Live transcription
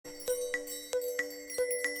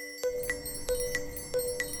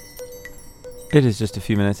It is just a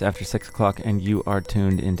few minutes after 6 o'clock, and you are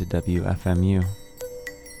tuned into WFMU.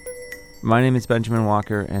 My name is Benjamin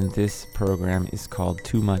Walker, and this program is called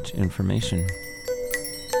Too Much Information,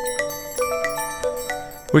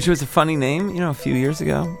 which was a funny name, a few years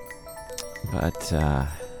ago. But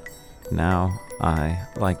now I,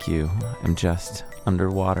 like you, am just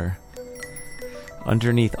underwater,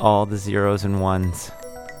 underneath all the zeros and ones,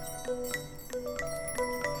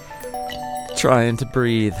 trying to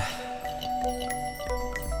breathe.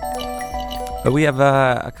 But we have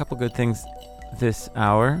a couple good things this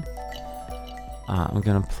hour. I'm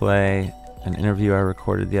going to play an interview I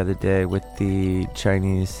recorded the other day with the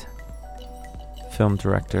Chinese film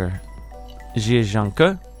director Jia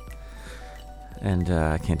Zhangke. And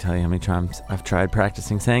I can't tell you how many times I've tried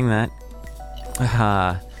practicing saying that.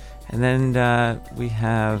 And then we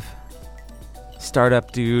have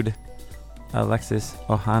startup dude Alexis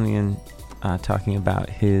Ohanian talking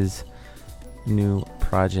about his new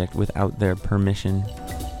project Without Their Permission.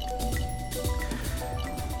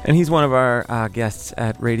 And he's one of our guests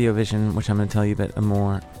at Radio Vision, which I'm going to tell you a bit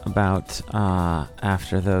more about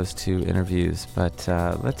after those two interviews. But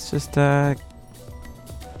let's just try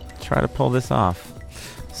to pull this off.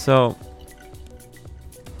 So,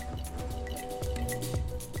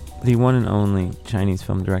 the one and only Chinese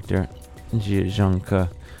film director Jia Zhangke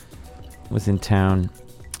was in town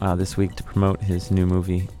this week to promote his new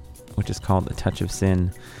movie, which is called A Touch of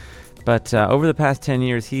Sin. But over the past 10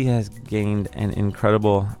 years, he has gained an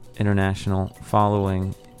incredible international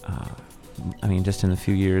following. Just in a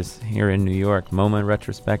few years here in New York, MoMA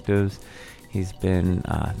retrospectives. He's been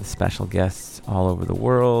the special guests all over the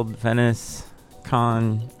world, Venice,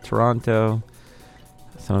 Cannes, Toronto.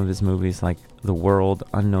 Some of his movies like The World,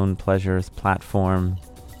 Unknown Pleasures, Platform.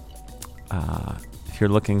 If you're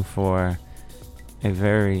looking for a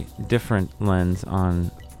very different lens on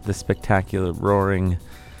the spectacular, roaring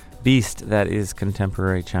beast that is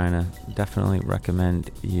contemporary China, definitely recommend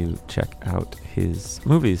you check out his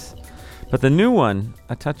movies. But the new one,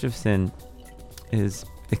 A Touch of Sin, is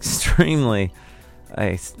extremely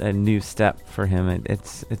a new step for him.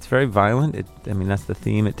 It's very violent. That's the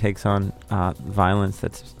theme. It takes on violence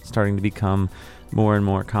that's starting to become more and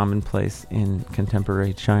more commonplace in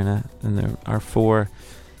contemporary China. And there are 4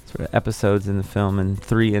 sort of episodes in the film, and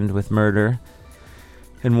 3 end with murder,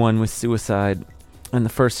 and 1 with suicide. In the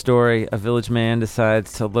first story, a village man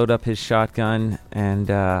decides to load up his shotgun, and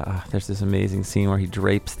there's this amazing scene where he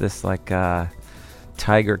drapes this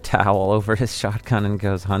tiger towel over his shotgun and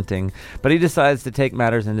goes hunting. But he decides to take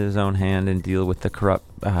matters into his own hand and deal with the corrupt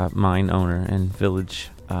mine owner and village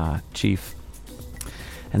chief.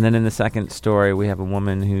 And then in the second story, we have a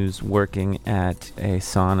woman who's working at a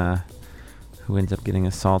sauna who ends up getting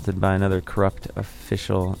assaulted by another corrupt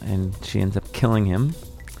official, and she ends up killing him.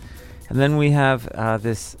 And then we have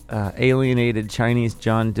this alienated Chinese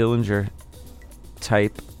John Dillinger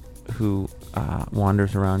type who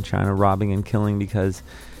wanders around China robbing and killing because,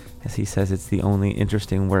 as he says, it's the only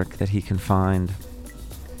interesting work that he can find.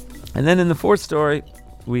 And then in the fourth story,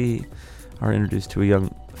 we are introduced to a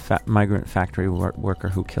young migrant factory worker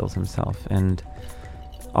who kills himself. And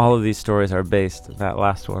all of these stories are based, that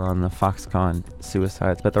last one, on the Foxconn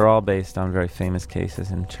suicides, but they're all based on very famous cases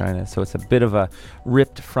in China. So it's a bit of a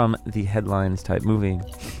ripped from the headlines type movie.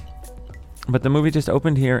 But the movie just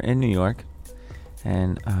opened here in New York,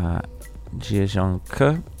 and Jia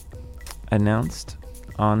Zhangke announced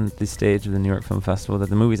on the stage of the New York Film Festival that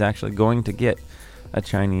the movie's actually going to get a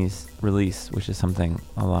Chinese release, which is something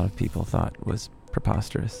a lot of people thought was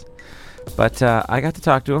preposterous. But I got to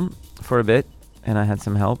talk to him for a bit, and I had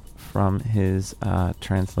some help from his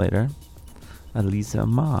translator, Elisa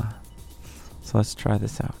Ma. So let's try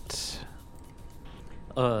this out.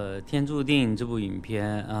 A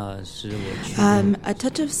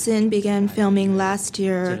Touch of Sin began filming last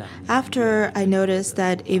year after I noticed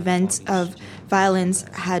that events of violence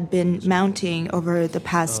had been mounting over the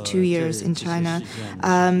past 2 years in China.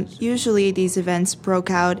 Usually these events broke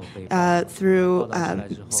out through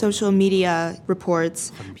social media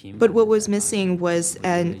reports, but what was missing was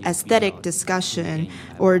an aesthetic discussion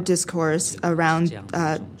or discourse around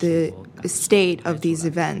the state of these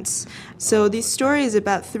events. So these stories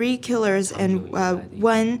about 3 killers and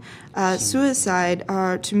 1 suicide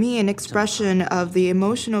are, to me, an expression of the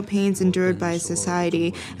emotional pains endured by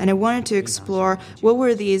society. And I wanted to explore what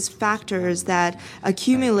were these factors that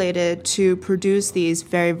accumulated to produce these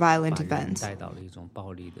very violent events.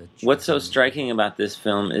 What's so striking about this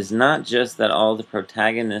film is not just that all the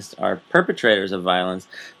protagonists are perpetrators of violence,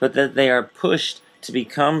 but that they are pushed to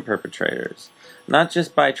become perpetrators. not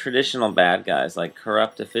just by traditional bad guys like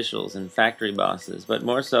corrupt officials and factory bosses, but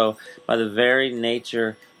more so by the very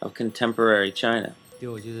nature of contemporary China. They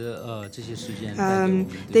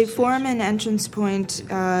form an entrance point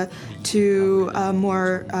to a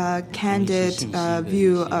more candid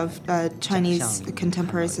view of Chinese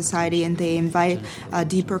contemporary society, and they invite a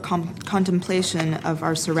deeper contemplation of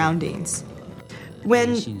our surroundings.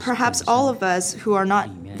 When perhaps all of us who are not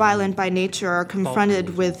violent by nature are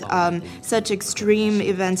confronted with such extreme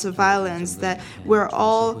events of violence that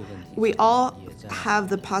we all have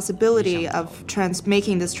the possibility of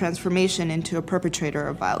making this transformation into a perpetrator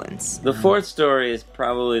of violence. The fourth story is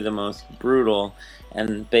probably the most brutal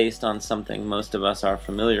and based on something most of us are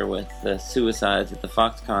familiar with, the suicides at the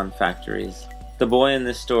Foxconn factories. The boy in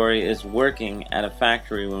this story is working at a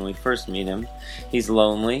factory when we first meet him. He's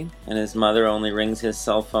lonely, and his mother only rings his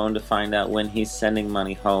cell phone to find out when he's sending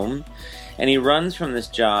money home. And he runs from this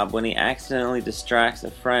job when he accidentally distracts a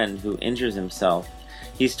friend who injures himself.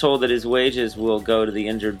 He's told that his wages will go to the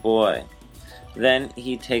injured boy. Then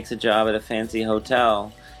he takes a job at a fancy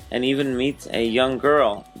hotel and even meets a young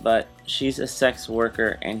girl, but she's a sex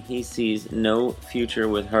worker and he sees no future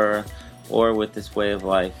with her or with this way of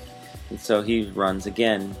life. And so he runs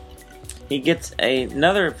again. He gets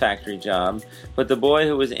another factory job, but the boy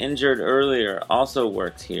who was injured earlier also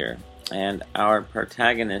works here, and our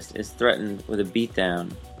protagonist is threatened with a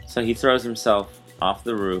beatdown. So he throws himself off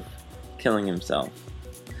the roof, killing himself.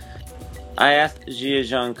 I asked Jia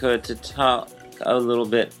Zhangke to talk a little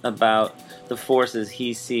bit about the forces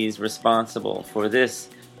he sees responsible for this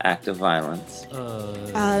act of violence.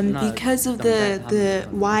 Because of the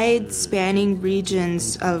wide-spanning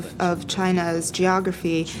regions of China's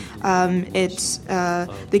geography, it's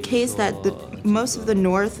the case that most of the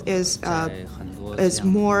north is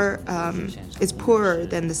poorer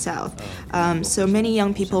than the south. So many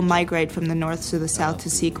young people migrate from the north to the south to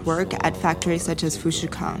seek work at factories such as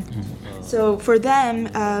Fushikang. So for them,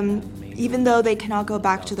 even though they cannot go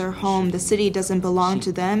back to their home, the city doesn't belong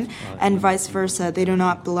to them, and vice versa. They do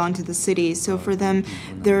not belong to the city. So for them,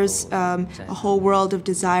 there's a whole world of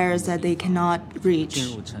desires that they cannot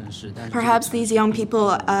reach. Perhaps these young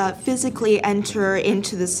people physically enter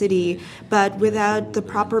into the city, but without the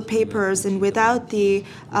proper papers and without the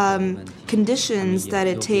conditions that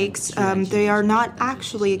it takes, they are not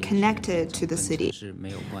actually connected to the city.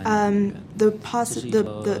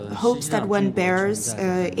 The hopes that one bears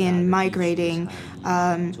in migrating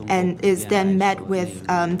and is then met with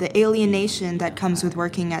the alienation that comes with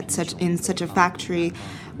working in such a factory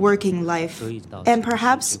working life, and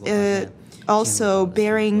perhaps also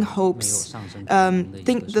bearing hopes.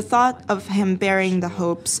 The thought of him bearing the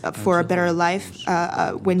hopes for a better life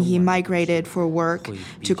when he migrated for work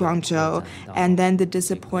to Guangzhou, and then the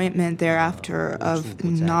disappointment thereafter of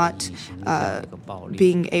not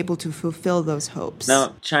being able to fulfill those hopes.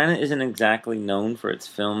 Now, China isn't exactly known for its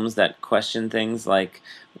films that question things like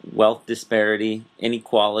wealth disparity,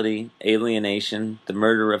 inequality, alienation, the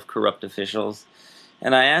murder of corrupt officials.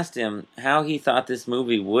 And I asked him how he thought this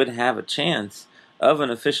movie would have a chance of an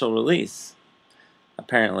official release.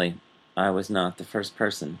 Apparently, I was not the first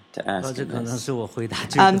person to ask him this.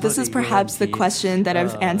 This is perhaps the question that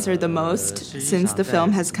I've answered the most since the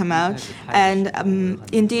film has come out. And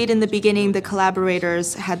indeed, in the beginning, the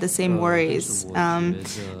collaborators had the same worries.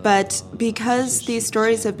 But because these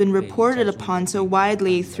stories have been reported upon so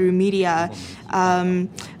widely through media,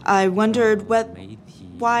 I wondered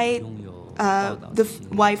why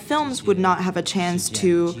films would not have a chance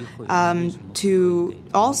to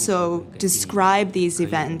also describe these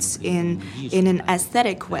events in an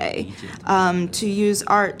aesthetic way, to use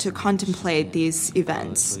art to contemplate these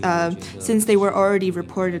events, since they were already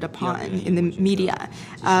reported upon in the media.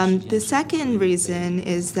 The second reason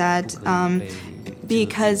is that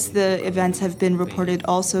because the events have been reported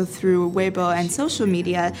also through Weibo and social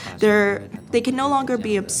media, they can no longer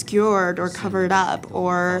be obscured or covered up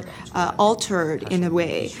or altered in a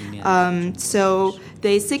way. So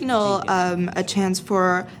they signal a chance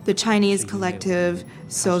for the Chinese collective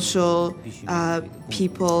social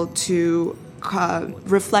people to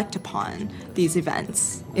reflect upon these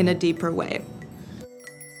events in a deeper way.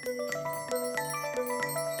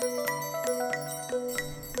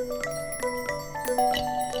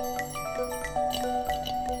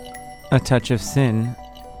 A Touch of Sin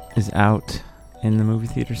is out in the movie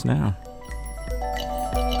theaters now.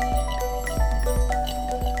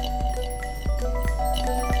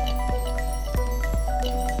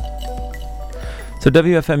 So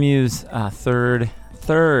WFMU's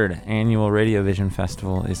third annual Radio Vision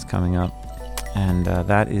Festival is coming up, and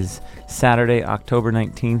that is Saturday, October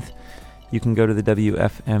 19th. You can go to the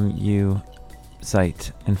WFMU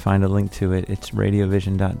site and find a link to it. It's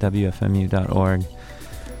radiovision.wfmu.org.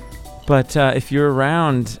 But if you're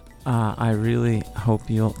around, I really hope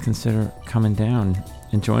you'll consider coming down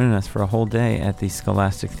and joining us for a whole day at the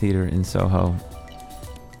Scholastic Theater in Soho.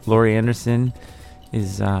 Laurie Anderson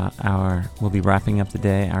is will be wrapping up the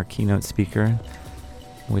day, our keynote speaker,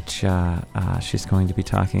 which she's going to be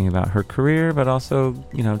talking about her career, but also,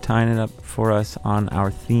 tying it up for us on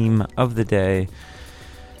our theme of the day,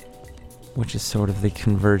 which is sort of the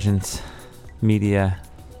convergence, media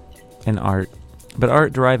and art, but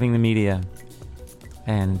art driving the media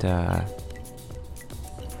and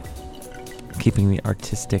keeping the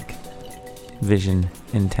artistic vision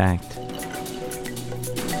intact.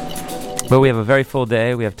 But we have a very full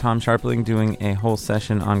day. We have Tom Scharpling doing a whole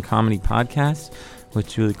session on comedy podcasts with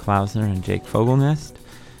Julie Klausner and Jake Fogelnest.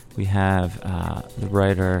 We have the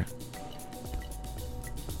writer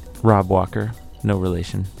Rob Walker, no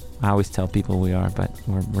relation. I always tell people we are, but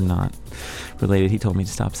we're not related. He told me to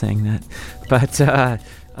stop saying that. But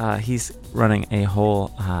he's running a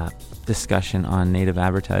whole discussion on native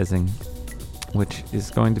advertising, which is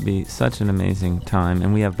going to be such an amazing time.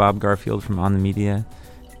 And we have Bob Garfield from On the Media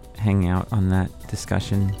hanging out on that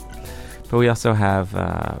discussion. But we also have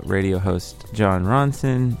radio host John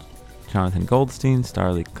Ronson, Jonathan Goldstein,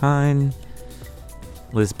 Starlee Kine.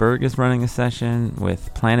 Liz Berg is running a session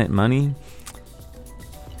with Planet Money.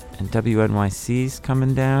 And WNYC's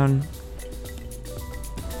coming down.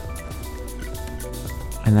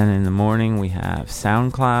 And then in the morning we have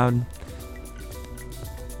SoundCloud.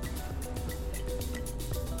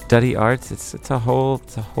 Study Arts. It's a whole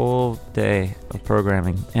day of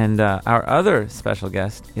programming. And our other special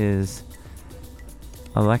guest is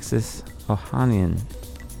Alexis Ohanian,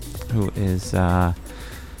 who is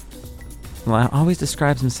always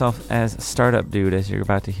describes himself as a startup dude, as you're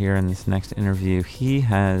about to hear in this next interview. He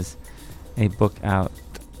has a book out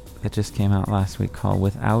that just came out last week called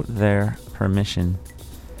Without Their Permission.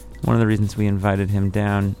 One of the reasons we invited him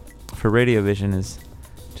down for Radio Vision is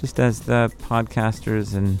just as the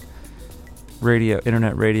podcasters and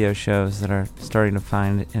internet radio shows that are starting to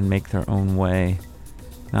find and make their own way,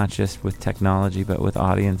 not just with technology, but with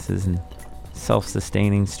audiences and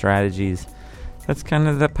self-sustaining strategies. That's kind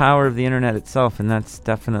of the power of the internet itself, and that's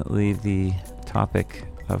definitely the topic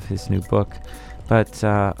of his new book. But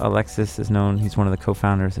Alexis is known, he's one of the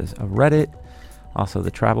co-founders of Reddit, also the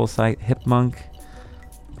travel site Hipmunk.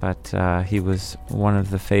 But he was one of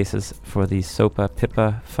the faces for the SOPA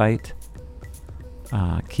PIPA fight,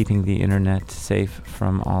 keeping the internet safe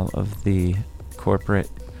from all of the corporate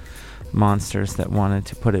monsters that wanted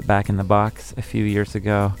to put it back in the box a few years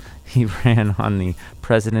ago. He ran on the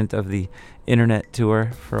president of the internet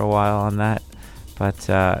tour for a while on that. But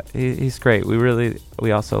he's great.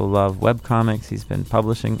 We also love webcomics. He's been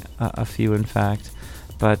publishing a few, in fact.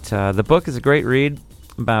 But the book is a great read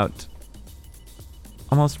about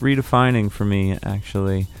almost redefining for me,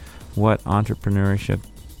 actually, what entrepreneurship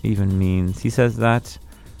even means. He says that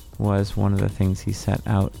was one of the things he set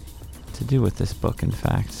out to do with this book, in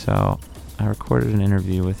fact. So I recorded an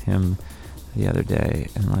interview with him the other day,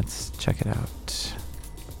 and let's check it out.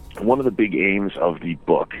 One of the big aims of the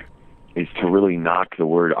book is to really knock the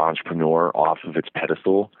word entrepreneur off of its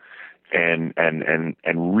pedestal and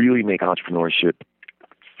really make entrepreneurship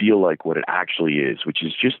feel like what it actually is, which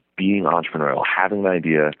is just being entrepreneurial, having an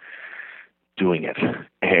idea, doing it.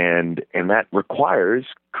 And that requires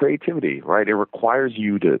creativity, right? It requires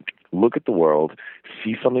you to look at the world,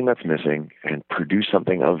 see something that's missing, and produce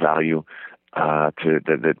something of value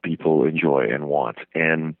that people enjoy and want.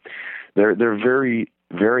 And they're very,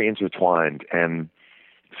 very intertwined. And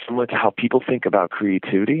similar to how people think about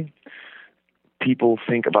creativity, people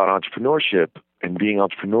think about entrepreneurship and being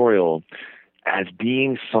entrepreneurial as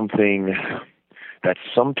being something that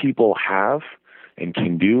some people have and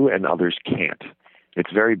can do and others can't.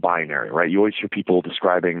 It's very binary, right? You always hear people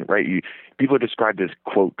describing, right? People are described as,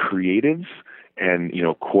 quote, creatives and,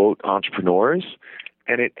 quote, entrepreneurs.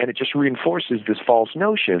 And it just reinforces this false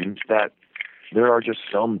notion that there are just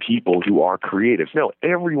some people who are creatives. No,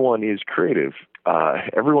 everyone is creative.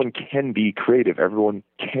 Everyone can be creative. Everyone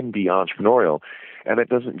can be entrepreneurial. And it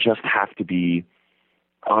doesn't just have to be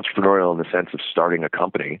entrepreneurial in the sense of starting a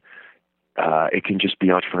company. It can just be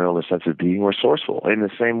entrepreneurial in the sense of being resourceful. In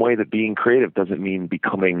the same way that being creative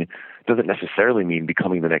doesn't necessarily mean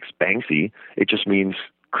becoming the next Banksy. It just means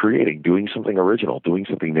creating, doing something original, doing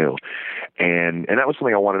something new. And that was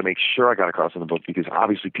something I wanted to make sure I got across in the book, because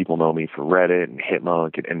obviously people know me for Reddit and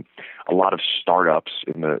Hipmunk and a lot of startups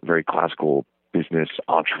in the very classical business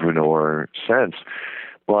entrepreneur sense.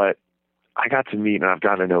 But I got to meet and I've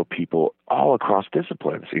gotten to know people all across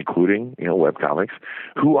disciplines, including, webcomics,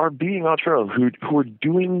 who are being entrepreneurial, who are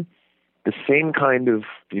doing the same kind of,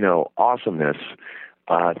 awesomeness,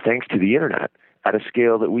 thanks to the internet at a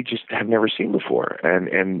scale that we just have never seen before.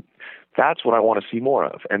 And that's what I want to see more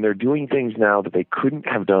of. And they're doing things now that they couldn't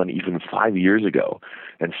have done even 5 years ago,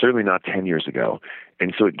 and certainly not 10 years ago.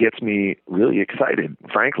 And so it gets me really excited,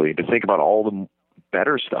 frankly, to think about all the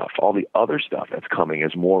better stuff, all the other stuff that's coming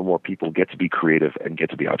as more and more people get to be creative and get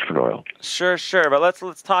to be entrepreneurial. Sure. But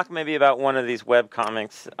let's talk maybe about one of these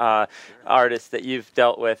webcomics artists that you've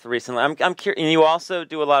dealt with recently. I'm curious. And you also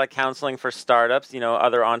do a lot of counseling for startups,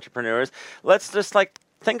 other entrepreneurs. Let's just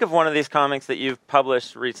think of one of these comics that you've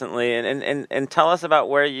published recently and tell us about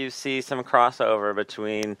where you see some crossover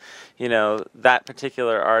between, that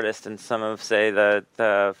particular artist and some of, say,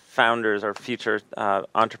 the founders or future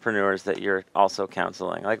entrepreneurs that you're also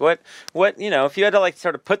counseling. Like what, if you had to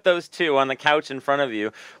sort of put those two on the couch in front of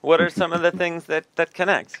you, what are some of the things that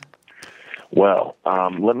connect? Well,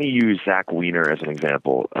 let me use Zach Weiner as an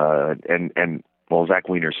example. Well, Zach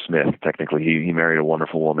Weiner Smith, technically, he married a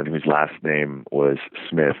wonderful woman whose last name was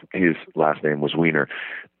Smith. His last name was Weiner.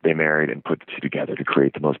 They married and put the two together to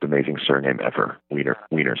create the most amazing surname ever,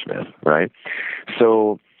 Weiner Smith, right?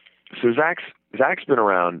 So Zach's been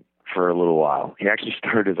around for a little while. He actually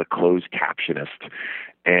started as a closed captionist,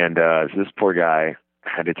 and so this poor guy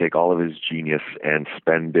had to take all of his genius and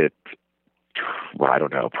spend it, I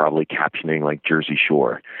don't know, probably captioning like Jersey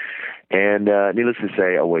Shore. And needless to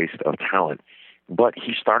say, a waste of talent. But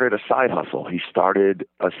he started a side hustle. He started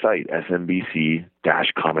a site,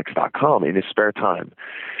 smbc-comics.com, in his spare time.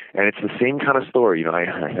 And it's the same kind of story.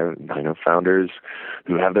 I know founders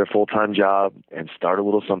who have their full-time job and start a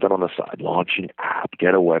little something on the side, launch an app,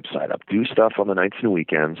 get a website up, do stuff on the nights and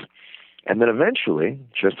weekends. And then eventually,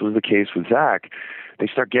 just was the case with Zach, they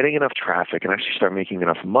start getting enough traffic and actually start making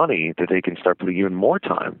enough money that they can start putting even more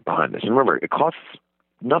time behind this. And remember, it costs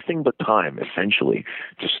nothing but time, essentially,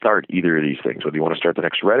 to start either of these things, whether you want to start the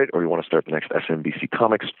next Reddit or you want to start the next SMBC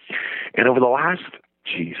Comics. And over the last,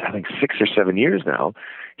 I think 6 or 7 years now,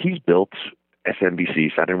 he's built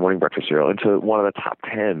SMBC, Saturday Morning Breakfast Cereal, into one of the top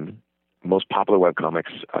 10 most popular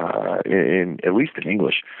webcomics, in at least in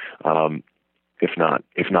English, if not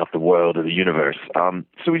the world or the universe.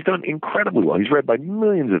 So he's done incredibly well. He's read by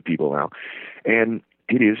millions of people now, and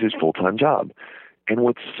it is his full-time job. And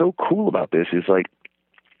what's so cool about this is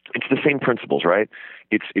it's the same principles, right?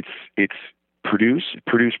 It's produce,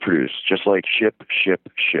 just like ship.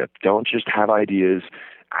 Don't just have ideas,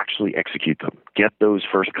 actually execute them. Get those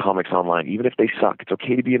first comics online, even if they suck. It's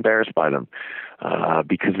okay to be embarrassed by them,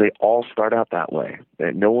 because they all start out that way.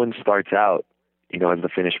 No one starts out, as the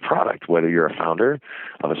finished product, whether you're a founder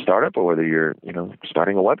of a startup or whether you're,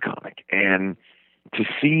 starting a webcomic. And to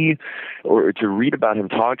see or to read about him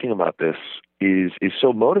talking about this is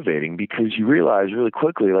so motivating, because you realize really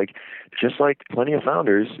quickly, just like plenty of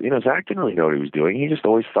founders, Zach didn't really know what he was doing. He just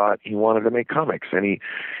always thought he wanted to make comics, and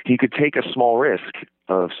he could take a small risk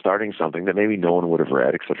of starting something that maybe no one would have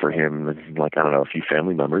read except for him and a few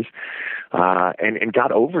family members, and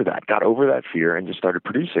got over that fear and just started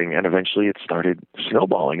producing, and eventually it started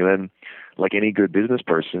snowballing. And then, like any good business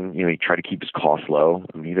person, he tried to keep his costs low.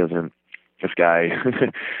 I mean, this guy,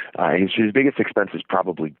 his biggest expense is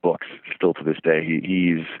probably books. Still to this day,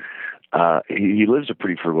 he lives a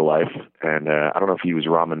pretty frugal life, and I don't know if he was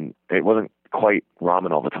ramen. It wasn't quite ramen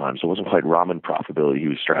all the time, so it wasn't quite ramen profitability he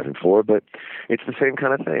was striving for. But it's the same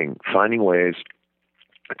kind of thing: finding ways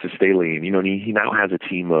to stay lean. And he now has a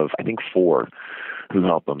team of, I think, 4 who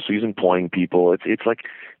help him. So he's employing people.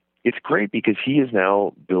 It's great because he is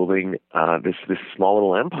now building this small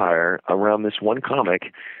little empire around this one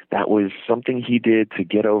comic that was something he did to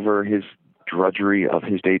get over his drudgery of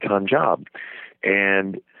his daytime job.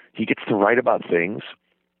 And he gets to write about things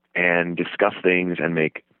and discuss things and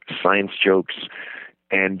make science jokes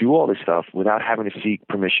and do all this stuff without having to seek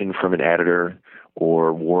permission from an editor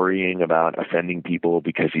or worrying about offending people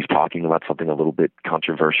because he's talking about something a little bit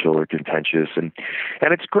controversial or contentious. And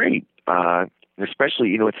it's great.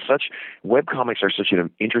 Especially, webcomics are such an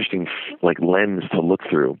interesting lens to look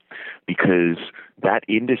through, because that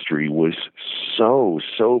industry was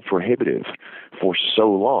so prohibitive for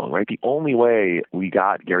so long, right? The only way we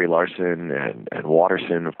got Gary Larson and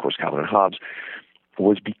Watterson, of course, Calvin and Hobbes,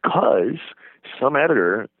 was because some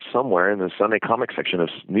editor somewhere in the Sunday comic section of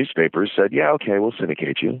newspapers said, yeah, okay, we'll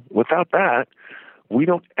syndicate you. Without that, we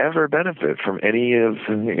don't ever benefit from any of,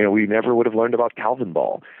 we never would have learned about Calvin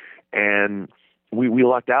Ball. And we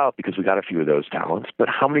lucked out because we got a few of those talents, but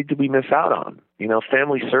how many did we miss out on?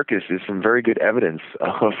 Family Circus is some very good evidence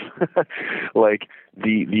of like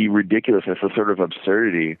the ridiculousness, the sort of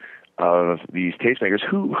absurdity of these tastemakers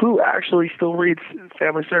who actually still reads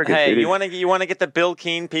Family Circus. Hey, you want to get the Bill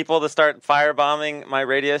Keane people to start firebombing my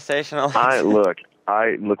radio station?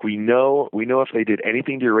 Look, we know if they did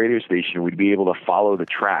anything to your radio station, we'd be able to follow the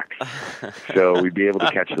tracks. So we'd be able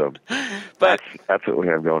to catch them. But that's what we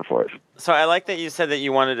have going for us. So I like that you said that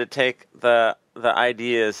you wanted to take the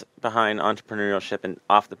ideas behind entrepreneurship and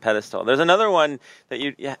off the pedestal. There's another one that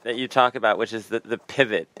you talk about, which is the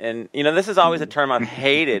pivot. And this is always a term I've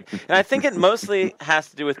hated, and I think it mostly has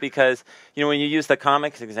to do with because when you use the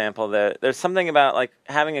comics example, there's something about like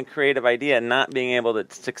having a creative idea and not being able to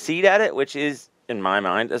succeed at it, which is, in my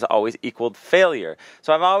mind, has always equaled failure.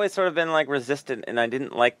 So I've always sort of been like resistant, and I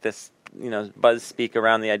didn't like this buzz speak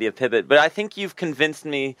around the idea of pivot. But I think you've convinced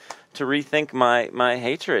me to rethink my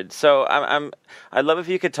hatred. So I'd love if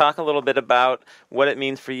you could talk a little bit about what it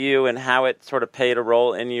means for you and how it sort of played a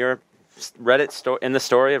role in your Reddit in the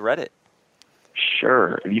story of Reddit.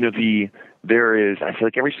 Sure. There is, I feel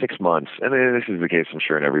like every 6 months, and this is the case, I'm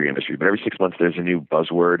sure, in every industry, but every 6 months there's a new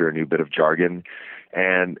buzzword or a new bit of jargon.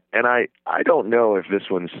 And I don't know if this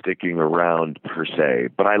one's sticking around per se,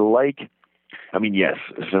 but yes,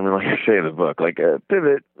 something like I say in the book, like a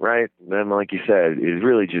pivot, right? Then, like you said, is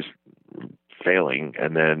really just failing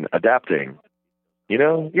and then adapting.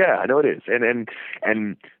 Yeah, I know it is,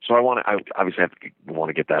 and so I obviously want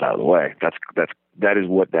to get that out of the way. That is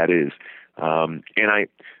what that is. And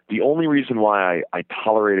the only reason why I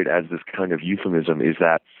tolerate it as this kind of euphemism is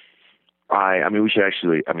that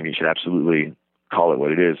you should absolutely call it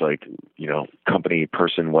what it is, like, company,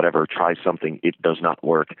 person, whatever, try something, it does not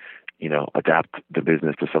work, adapt the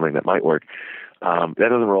business to something that might work. That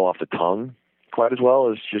doesn't roll off the tongue quite as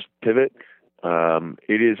well as just pivot.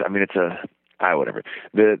 It is, whatever.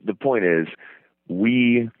 The point is,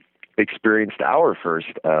 we experienced our first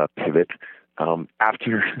pivot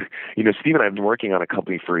after, Steve and I have been working on a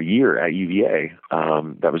company for a year at UVA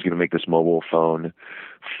that was going to make this mobile phone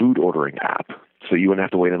food ordering app. So you wouldn't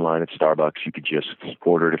have to wait in line at Starbucks. You could just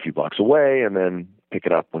order it a few blocks away and then pick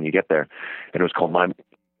it up when you get there. And it was called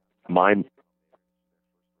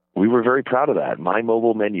we were very proud of that. My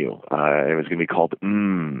Mobile Menu. It was going to be called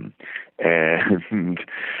And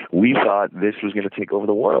we thought this was going to take over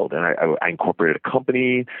the world. And I incorporated a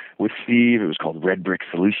company with Steve. It was called Red Brick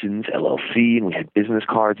Solutions, LLC. And we had business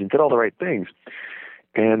cards and did all the right things.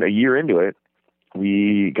 And a year into it,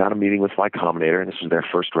 we got a meeting with Y Combinator, and this was their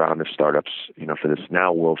first round of startups, for this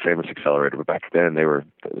now world famous accelerator. But back then it was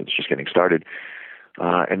just getting started.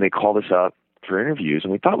 And they called us up for interviews,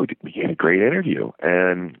 and we thought we had a great interview.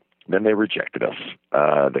 And then they rejected us.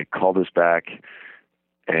 They called us back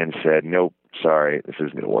and said, nope, sorry, this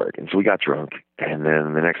isn't going to work. And so we got drunk. And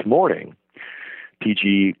then the next morning,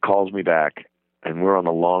 PG calls me back, and we're on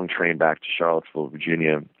the long train back to Charlottesville,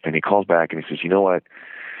 Virginia. And he calls back and he says, you know what?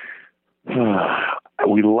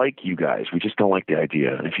 We like you guys. We just don't like the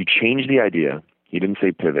idea. And if you change the idea, he didn't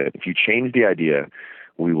say pivot. If you change the idea,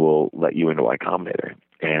 we will let you into Y Combinator.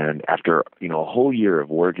 And after, a whole year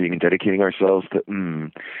of working and dedicating ourselves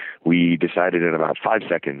to, we decided in about 5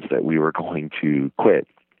 seconds that we were going to quit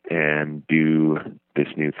and do this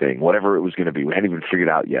new thing, whatever it was going to be. We hadn't even figured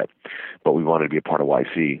out yet, but we wanted to be a part of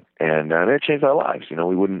YC. And it changed our lives.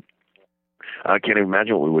 I can't even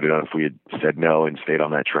imagine what we would have done if we had said no and stayed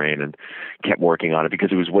on that train and kept working on it,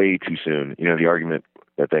 because it was way too soon. The argument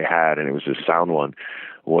that they had, and it was a sound one,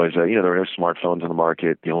 was, there were no smartphones on the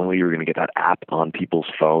market. The only way you were going to get that app on people's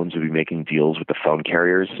phones would be making deals with the phone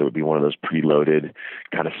carriers. So it would be one of those preloaded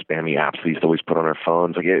kind of spammy apps they used to always put on our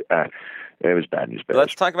phones. Like it was bad news.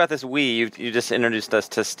 Let's talk about this we. You just introduced us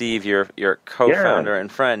to Steve, your co-founder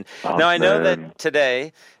and friend. Now I know that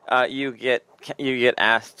today you get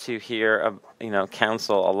asked to hear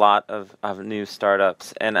counsel a lot of new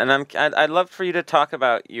startups, and I'd love for you to talk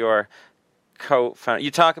about your co-founder.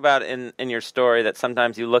 You talk about in your story that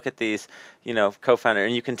sometimes you look at these co-founder,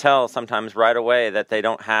 and you can tell sometimes right away that they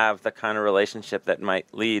don't have the kind of relationship that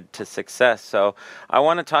might lead to success. So I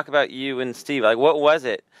want to talk about you and Steve. Like, what was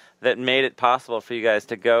it that made it possible for you guys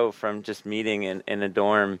to go from just meeting in a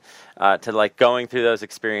dorm to like going through those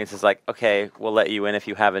experiences, like, okay, we'll let you in if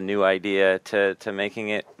you have a new idea, to making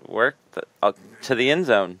it work to the end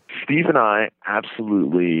zone? Steve and I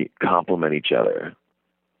absolutely complement each other.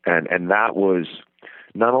 And that was,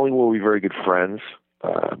 not only were we very good friends,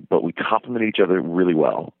 but we complemented each other really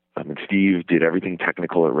well. Steve did everything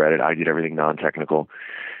technical at Reddit. I did everything non-technical.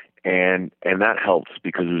 And that helped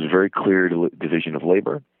because it was a very clear division of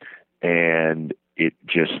labor. And it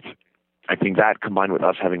just, I think think that combined with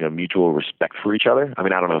us having a mutual respect for each other. I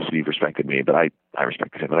mean, I don't know if Steve respected me, but I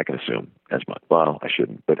respected him, and I can assume as much. Well, I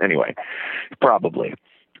shouldn't, but anyway, probably.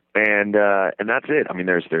 And that's it. I mean,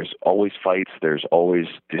 there's always fights. There's always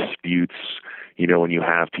disputes. You know, when you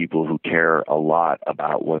have people who care a lot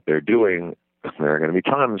about what they're doing, there are going to be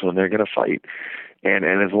times when they're going to fight. And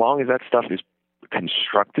as long as that stuff is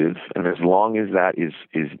constructive, and as long as that is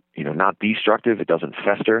you know, not destructive, it doesn't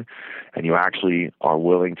fester, and you actually are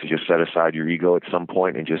willing to just set aside your ego at some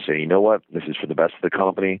point and just say, you know what, this is for the best of the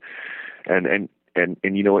company. And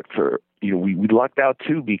you know what, we lucked out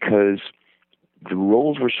too, because the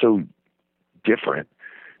roles were so different.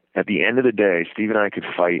 At the end of the day, Steve and I could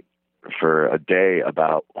fight for a day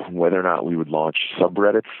about whether or not we would launch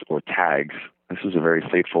subreddits or tags. This was a very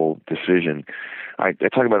fateful decision. I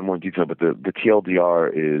talk about it more in detail, but the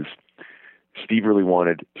TLDR is Steve really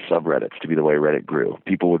wanted subreddits to be the way Reddit grew.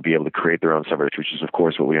 People would be able to create their own subreddits, which is, of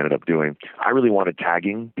course, what we ended up doing. I really wanted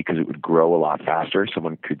tagging because it would grow a lot faster.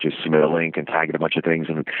 Someone could just submit a link and tag it a bunch of things,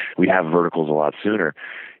 and we'd have verticals a lot sooner.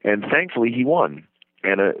 And thankfully, he won.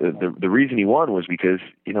 And the reason he won was because,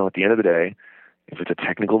 you know, at the end of the day, if it's a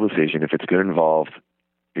technical decision, if it's going to involve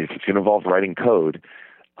writing code,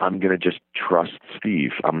 I'm going to just trust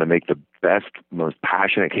Steve. I'm going to make the best, most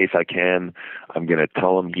passionate case I can. I'm going to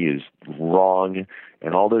tell him he is wrong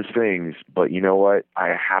and all those things. But you know what? I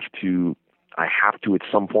have to at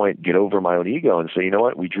some point get over my own ego and say, you know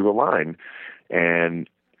what? We drew a line. And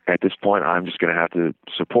at this point, I'm just going to have to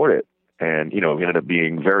support it. And, you know, we ended up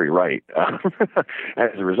being very right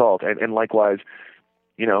as a result. And likewise,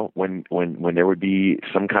 you know, when there would be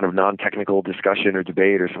some kind of non-technical discussion or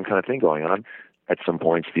debate or some kind of thing going on, at some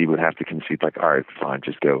point Steve would have to concede, like, all right, fine,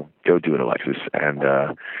 just go do it, Alexis, and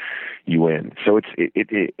you win. So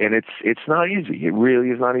it's not easy. It really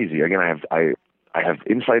is not easy. Again, I have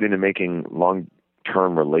insight into making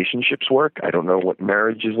long-term relationships work. I don't know what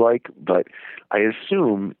marriage is like, but I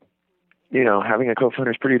assume, you know, having a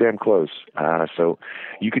co-founder is pretty damn close. So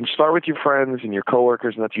you can start with your friends and your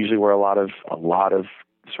coworkers, and that's usually where a lot of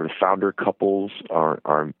sort of founder couples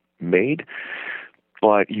are made.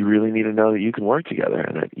 But you really need to know that you can work together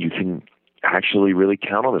and that you can actually really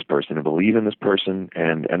count on this person and believe in this person.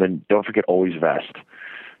 And then don't forget, always vest.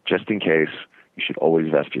 Just in case, you should always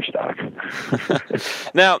vest your stock.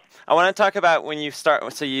 Now, I want to talk about when you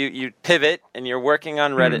start. So you pivot and you're working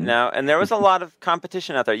on Reddit now, and there was a lot of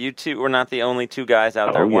competition out there. You two were not the only two guys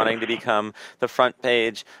out there wanting to become the front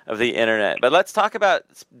page of the internet. But let's talk about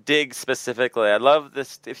Digg specifically. I'd love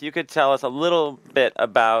this if you could tell us a little bit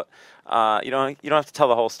about. You don't have to tell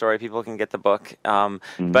the whole story. People can get the book.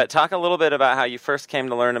 But talk a little bit about how you first came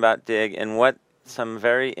to learn about Digg and what some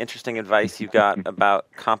very interesting advice you got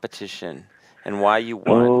about competition and why you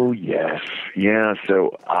won. Oh, yes. Yeah,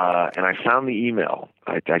 so, and I found the email.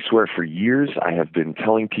 I swear for years I have been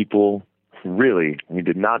telling people, really, we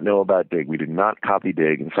did not know about Digg. We did not copy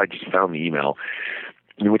Digg. And so I just found the email,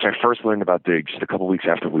 in which I first learned about Digg just a couple weeks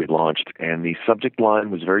after we had launched. And the subject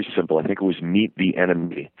line was very simple. I think it was Meet the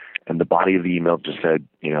Enemy. And the body of the email just said,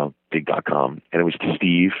 you know, Digg.com. And it was to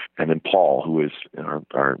Steve and then Paul, who is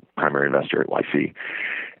our primary investor at YC.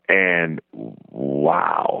 And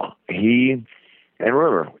wow, and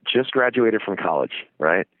remember, just graduated from college,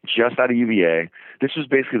 right? Just out of UVA. This was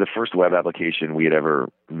basically the first web application we had ever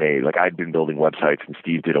made. Like, I'd been building websites, and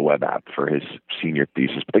Steve did a web app for his senior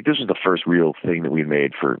thesis. But like, this was the first real thing that we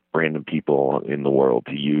made for random people in the world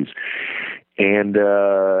to use. And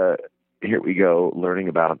here we go, learning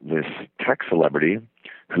about this tech celebrity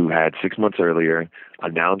who had 6 months earlier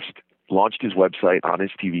launched his website on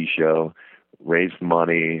his TV show, raised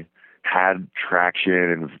money, had traction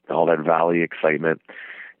and all that Valley excitement.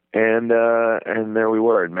 And there we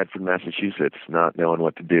were in Medford, Massachusetts, not knowing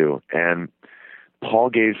what to do. And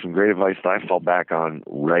Paul gave some great advice that I fall back on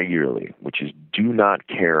regularly, which is do not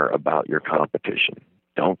care about your competition.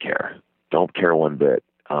 Don't care. Don't care one bit.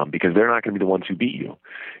 Because they're not going to be the ones who beat you.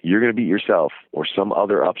 You're going to beat yourself, or some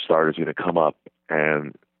other upstart is going to come up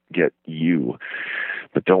and get you.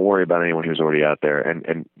 But don't worry about anyone who's already out there.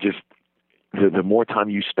 And just the more time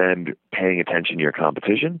you spend paying attention to your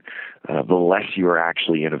competition, the less you are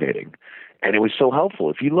actually innovating. And it was so helpful.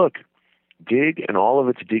 If you look, Digg and all of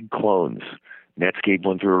its Digg clones, Netscape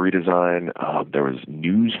went through a redesign. There was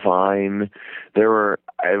Newsvine.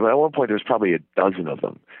 At one point, there was probably a dozen of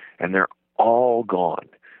them, and they're all gone.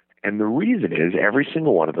 And the reason is every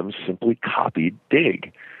single one of them simply copied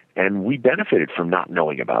Digg. And we benefited from not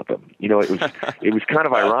knowing about them. You know, it was kind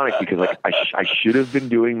of ironic because like I should have been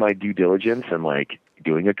doing my due diligence and like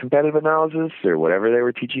doing a competitive analysis or whatever they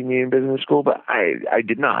were teaching me in business school, but I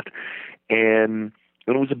did not. And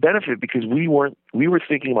And it was a benefit because we were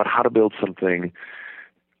thinking about how to build something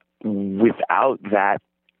without that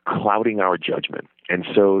clouding our judgment. And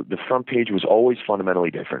so the front page was always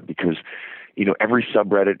fundamentally different because, every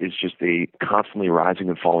subreddit is just a constantly rising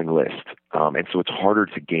and falling list. And so it's harder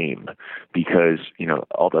to game because,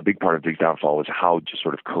 a big part of Dig's downfall was how just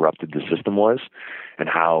sort of corrupted the system was and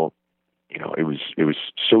how, it was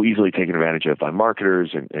so easily taken advantage of by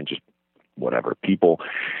marketers and just whatever people.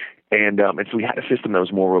 And so we had a system that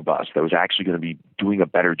was more robust, that was actually going to be doing a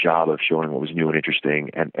better job of showing what was new and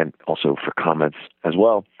interesting and also for comments as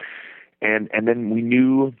well. And then we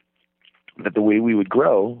knew that the way we would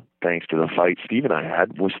grow, thanks to the fight Steve and I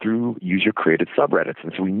had, was through user-created subreddits.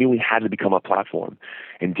 And so we knew we had to become a platform.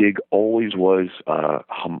 And Dig always was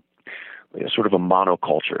sort of a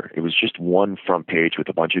monoculture. It was just one front page with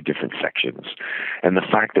a bunch of different sections. And the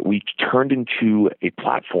fact that we turned into a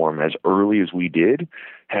platform as early as we did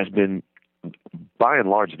has been, by and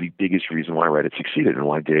large, the biggest reason why Reddit succeeded and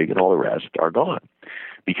why Dig and all the rest are gone.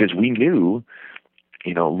 Because we knew,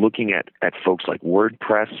 looking at folks like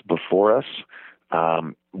WordPress before us,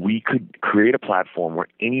 we could create a platform where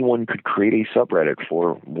anyone could create a subreddit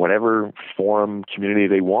for whatever forum community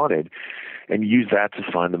they wanted and use that to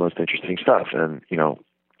find the most interesting stuff. And,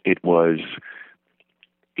 it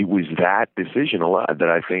was that decision a lot that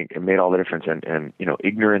I think it made all the difference. And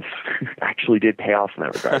ignorance actually did pay off in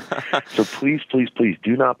that regard. So please, please, please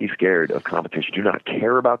do not be scared of competition. Do not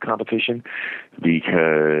care about competition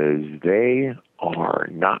because they are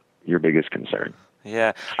not your biggest concern.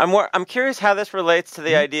 Yeah, I'm curious how this relates to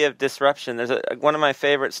the idea of disruption. There's one of my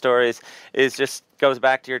favorite stories goes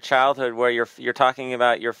back to your childhood, where you're talking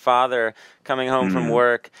about your father coming home from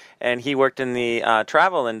work, and he worked in the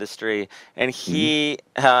travel industry, and he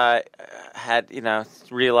had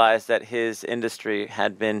realized that his industry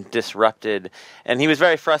had been disrupted, and he was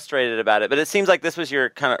very frustrated about it. But it seems like this was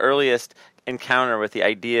your kind of earliest encounter with the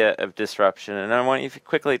idea of disruption, and I want you to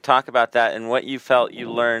quickly talk about that and what you felt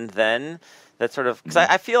you learned then. That sort of, because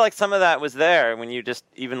I feel like some of that was there when you just,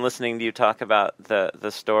 even listening to you talk about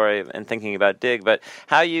the story and thinking about Dig, but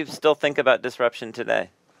how you still think about disruption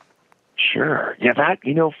today. Sure. Yeah, that,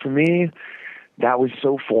 for me, that was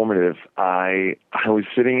so formative. I was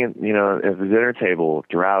sitting at the dinner table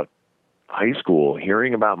throughout high school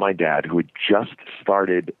hearing about my dad, who had just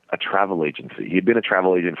started a travel agency. He had been a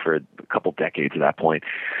travel agent for a couple decades at that point,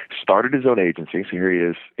 started his own agency, so here he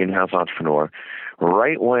is, in-house entrepreneur,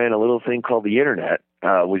 right when a little thing called the internet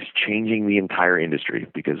was changing the entire industry,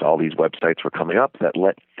 because all these websites were coming up that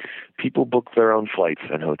let people book their own flights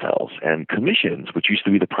and hotels, and commissions, which used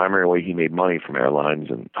to be the primary way he made money from airlines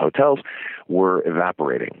and hotels, were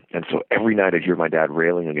evaporating. And so every night I'd hear my dad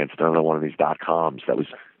railing against another one of these .coms that was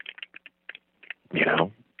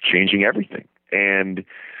changing everything. And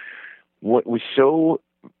what was so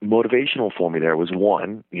motivational for me there was,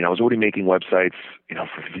 one, I was already making websites,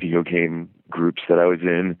 for video game groups that I was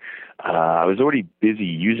in. I was already busy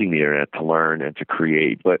using the internet to learn and to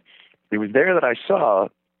create, but it was there that I saw,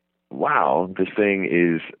 wow, this thing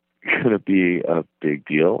is going to be a big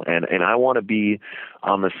deal. And I want to be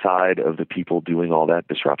on the side of the people doing all that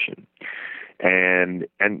disruption. And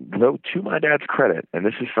though, to my dad's credit, and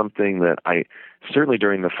this is something that I certainly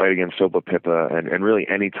during the fight against Sopa Pippa, and really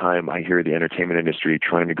any time I hear the entertainment industry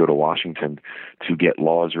trying to go to Washington to get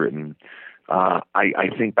laws written, I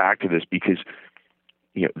think back to this because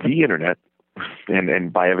the internet,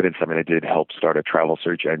 and by evidence, I did help start a travel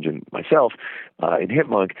search engine myself in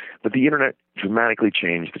Hipmunk, but the internet dramatically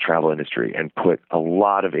changed the travel industry and put a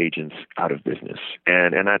lot of agents out of business,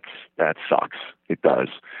 and that sucks. It does.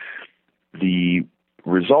 The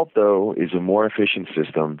result, though, is a more efficient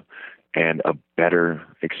system and a better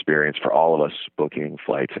experience for all of us booking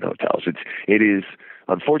flights and hotels. It is,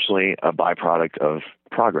 unfortunately, a byproduct of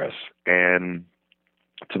progress. And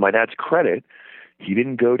to my dad's credit, he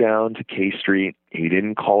didn't go down to K Street. He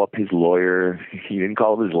didn't call up his lawyer. He didn't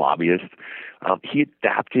call up his lobbyist. He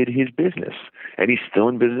adapted his business, and he's still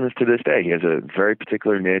in business to this day. He has a very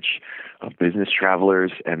particular niche of business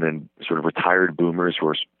travelers and then sort of retired boomers who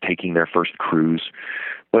are taking their first cruise.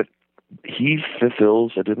 But he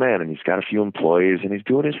fulfills a demand, and he's got a few employees, and he's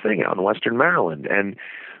doing his thing out in Western Maryland. And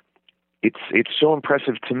it's so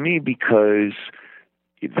impressive to me because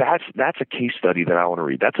that's a case study that I want to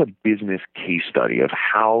read. That's a business case study of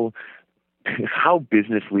how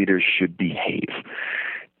business leaders should behave.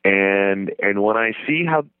 And when I see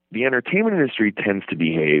how the entertainment industry tends to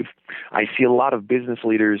behave, I see a lot of business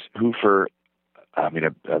leaders who for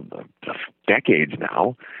decades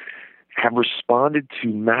now have responded to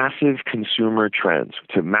massive consumer trends,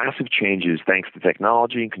 to massive changes thanks to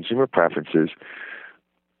technology and consumer preferences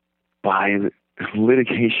by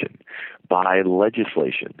litigation, by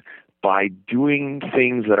legislation, by doing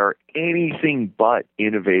things that are anything but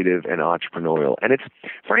innovative and entrepreneurial. And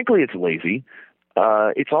frankly, it's lazy.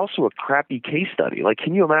 It's also a crappy case study. Like,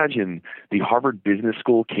 can you imagine the Harvard Business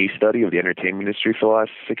School case study of the entertainment industry for the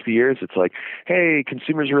last 60 years? It's like, hey,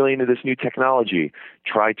 consumers are really into this new technology.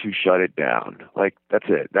 Try to shut it down. Like, that's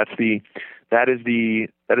it. That is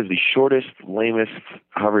the shortest, lamest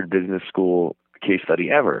Harvard Business School case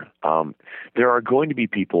study ever. There are going to be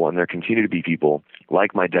people, and there continue to be people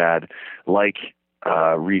like my dad, like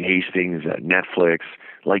Reed Hastings at Netflix,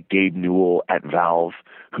 like Gabe Newell at Valve,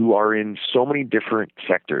 who are in so many different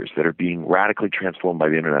sectors that are being radically transformed by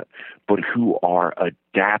the internet, but who are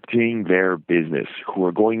adapting their business, who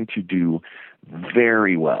are going to do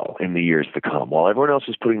very well in the years to come. While everyone else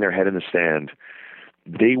is putting their head in the sand,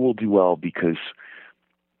 they will do well because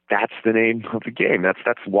that's the name of the game.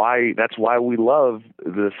 That's why we love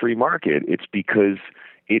the free market. It's because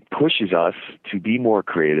it pushes us to be more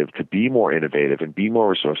creative, to be more innovative, and be more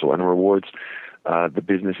resourceful, and rewards the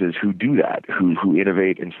businesses who do that, who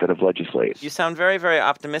innovate instead of legislate. You sound very, very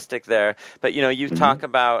optimistic there. But, you talk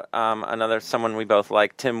about someone we both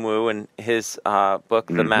like, Tim Wu, and his book,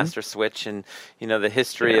 The Master Switch, and, the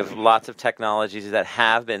history of lots of technologies that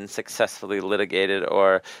have been successfully litigated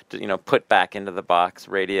or, put back into the box,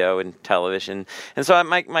 radio and television. And so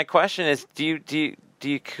my question is,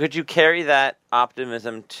 could you carry that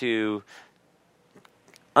optimism to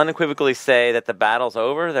unequivocally say that the battle's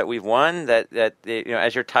over, that we've won, that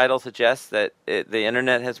as your title suggests, that the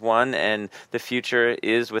internet has won and the future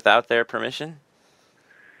is without their permission?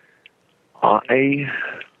 I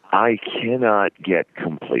cannot get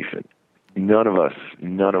complacent. None of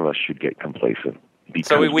us should get complacent.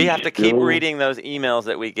 So we have to keep reading those emails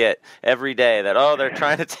that we get every day that, they're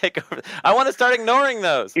trying to take over. I want to start ignoring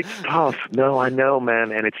those. It's tough. No, I know,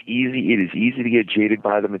 man. And it's easy. It is easy to get jaded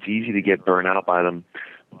by them. It's easy to get burnt out by them.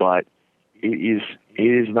 But it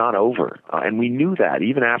is not over. And we knew that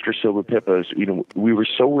even after Soba Pippas, we were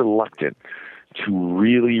so reluctant to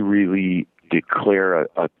really, really declare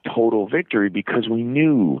a total victory because we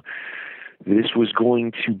knew this was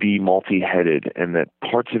going to be multi-headed and that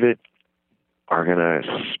parts of it are going to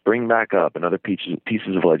spring back up in other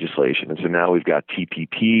pieces of legislation. And so now we've got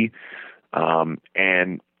TPP.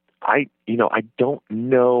 And I don't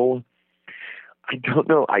know.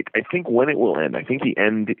 I think when it will end, I think the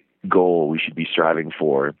end goal we should be striving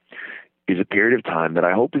for is a period of time that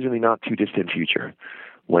I hope is in the not too distant future,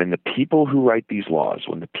 when the people who write these laws,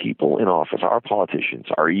 when the people in office, our politicians,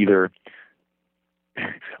 are either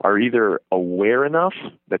aware enough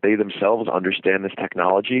that they themselves understand this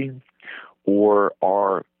technology, or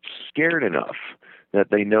are scared enough that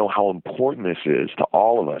they know how important this is to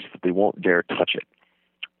all of us that they won't dare touch it.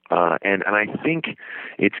 And I think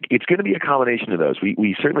it's going to be a combination of those.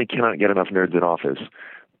 We certainly cannot get enough nerds in office,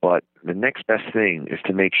 but the next best thing is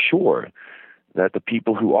to make sure that the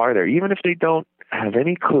people who are there, even if they don't have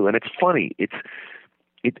any clue, and it's funny, it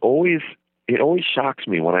always shocks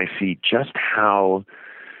me when I see just how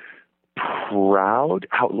proud,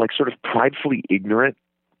 how sort of pridefully ignorant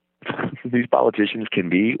these politicians can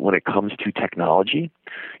be when it comes to technology.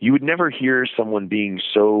 You would never hear someone being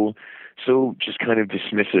so just kind of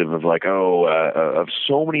dismissive of of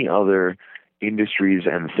so many other industries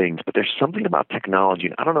and things. But there's something about technology,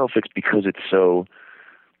 and I don't know if it's because it's so,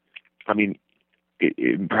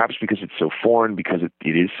 perhaps because it's so foreign, because it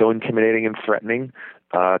is so intimidating and threatening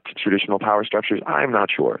to traditional power structures. I'm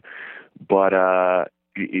not sure. But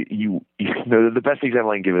the best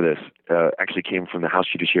example I can give of this actually came from the House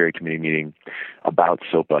Judiciary Committee meeting about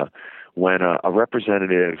SOPA, when a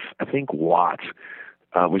representative, I think Watt,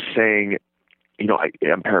 was saying,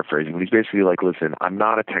 I'm paraphrasing, but he's basically like, listen, I'm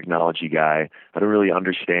not a technology guy. I don't really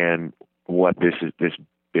understand what this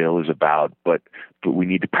bill is about, but we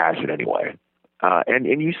need to pass it anyway.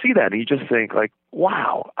 And you see that, and you just think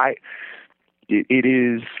wow, it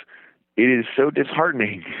is so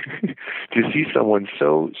disheartening to see someone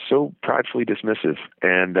so pridefully dismissive.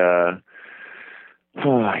 And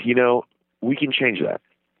we can change that,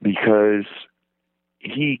 because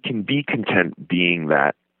he can be content being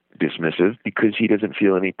that dismissive because he doesn't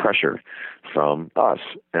feel any pressure from us,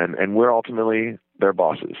 and we're ultimately their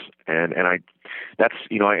bosses. And I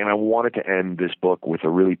wanted to end this book with a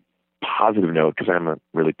really positive note, because I'm a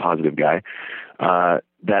really positive guy,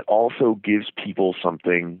 that also gives people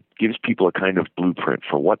a kind of blueprint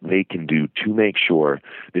for what they can do to make sure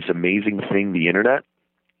this amazing thing, the internet,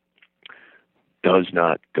 does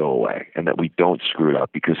not go away, and that we don't screw it up.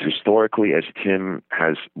 Because historically, as Tim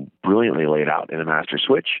has brilliantly laid out in The Master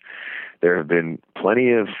Switch, there have been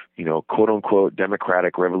plenty of, quote unquote,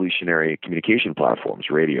 democratic revolutionary communication platforms,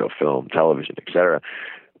 radio, film, television, etc.,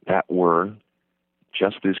 that were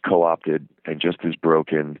just as co-opted and just as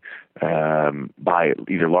broken by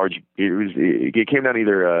either large. It came down to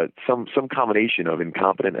either some combination of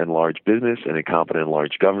incompetent and large business and incompetent and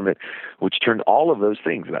large government, which turned all of those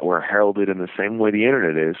things that were heralded in the same way the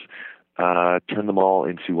internet is, turned them all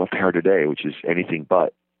into what they are today, which is anything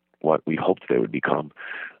but what we hoped they would become.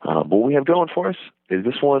 But what we have going for us is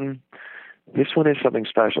this one. This one is something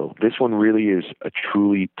special. This one really is a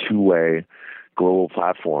truly two-way global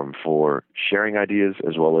platform for sharing ideas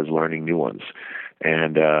as well as learning new ones.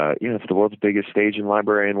 And, it's the world's biggest stage and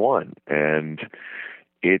library in one. And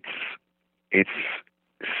it's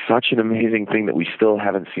such an amazing thing that we still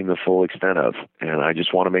haven't seen the full extent of. And I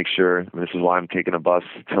just want to make sure, and this is why I'm taking a bus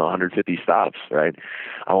to 150 stops, right?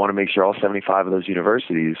 I want to make sure all 75 of those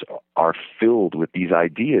universities are filled with these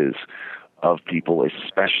ideas of people,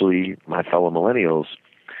 especially my fellow millennials,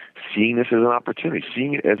 seeing this as an opportunity,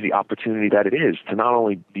 seeing it as the opportunity that it is to not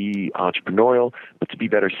only be entrepreneurial, but to be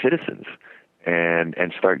better citizens and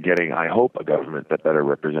start getting, I hope, a government that better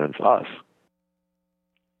represents us.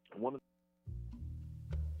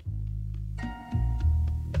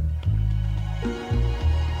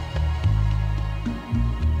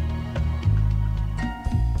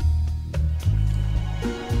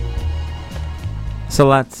 So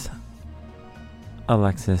that's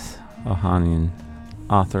Alexis Ohanian,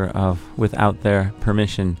 author of Without Their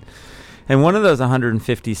Permission. And one of those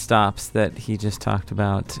 150 stops that he just talked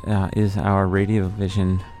about is our Radio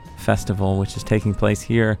Vision Festival, which is taking place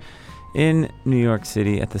here in New York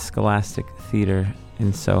City at the Scholastic Theater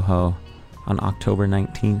in Soho on October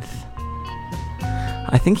 19th.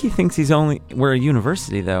 I think he thinks we're a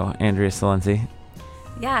university, though, Andrea Salenzi.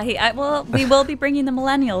 Yeah, we will be bringing the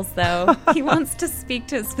millennials, though. He wants to speak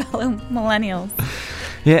to his fellow millennials.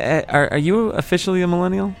 Yeah, are you officially a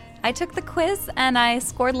millennial? I took the quiz and I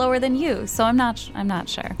scored lower than you, so I'm not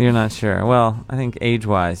sure. You're not sure. Well, I think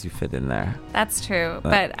age-wise you fit in there. That's true,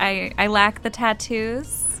 but I lack the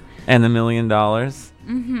tattoos. And the $1 million.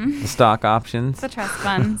 Mm-hmm. The stock options. The trust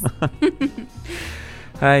funds.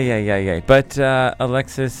 But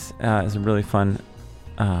Alexis is a really fun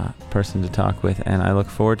person to talk with, and I look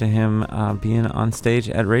forward to him being on stage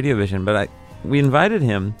at Radio Vision. But we invited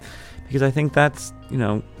him because I think that's,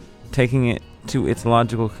 taking it to its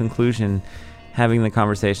logical conclusion, having the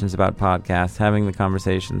conversations about podcasts, having the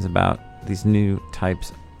conversations about these new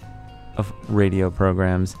types of radio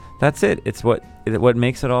programs. That's it. It's what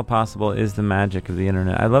makes it all possible is the magic of the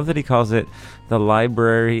internet. I love that he calls it the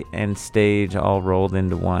library and stage all rolled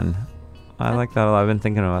into one. I like that a lot. I've been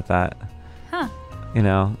thinking about that. Huh.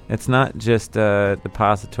 It's not just a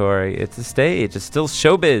depository. It's a stage. It's still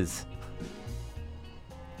showbiz.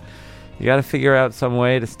 You got to figure out some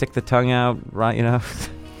way to stick the tongue out, right? I'm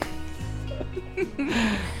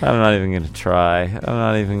not even going to try.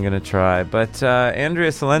 But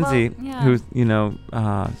Andrea Salenzi, who's,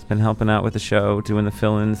 has been helping out with the show, doing the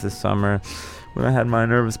fill-ins this summer when I had my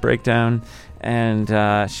nervous breakdown.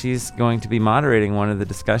 And she's going to be moderating one of the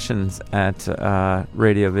discussions at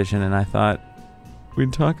Radio Vision. And I thought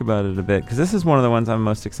we'd talk about it a bit, because this is one of the ones I'm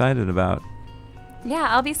most excited about. Yeah,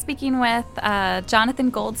 I'll be speaking with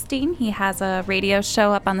Jonathan Goldstein. He has a radio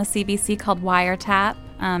show up on the CBC called Wiretap.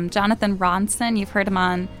 Jonathan Ronson, you've heard him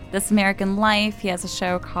on This American Life. He has a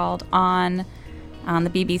show called On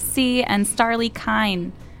the BBC. And Starlee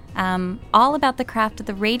Kine, all about the craft of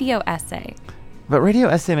the radio essay. But radio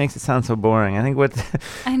essay makes it sound so boring. I think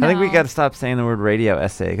we got to stop saying the word radio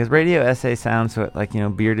essay, because radio essay sounds like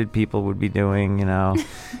bearded people would be doing,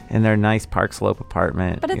 in their nice Park Slope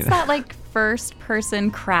apartment. But it's that first person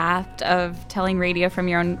craft of telling radio from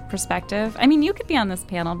your own perspective. I mean, you could be on this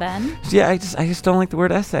panel, Ben. Yeah, I just don't like the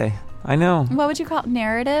word essay. I know. What would you call it?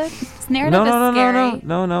 Narrative? Narrative is scary.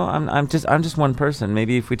 No. I'm just one person.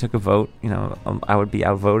 Maybe if we took a vote, I would be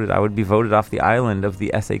outvoted. I would be voted off the island of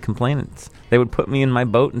the essay complainants. They would put me in my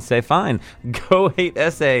boat and say, fine, go hate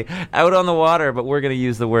essay out on the water, but we're going to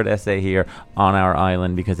use the word essay here on our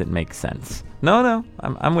island because it makes sense. No,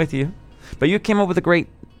 I'm with you. But you came up with a great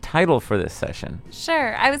title for this session.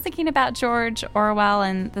 Sure. I was thinking about George Orwell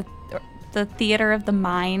and the theater of the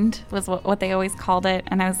mind was what they always called it.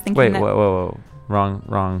 And I was thinking whoa.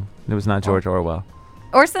 Wrong. It was not George Orwell.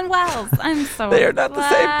 Orson Welles. I'm so They are not the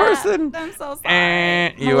same person. I'm so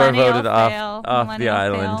sorry. You are voted off the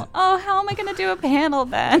island. Oh, how am I going to do a panel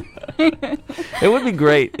then? It would be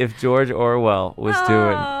great if George Orwell was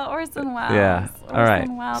doing Orson Welles. Yeah. All right.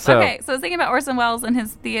 Welles. So, okay, so I was thinking about Orson Welles and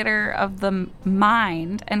his theater of the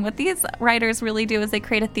mind, and what these writers really do is they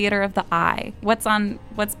create a theater of the eye. What's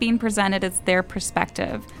being presented is their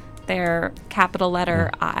perspective, their capital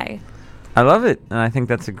letter I. I love it, and I think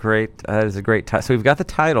that is a great title. So we've got the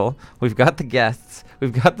title, we've got the guests,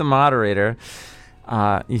 we've got the moderator.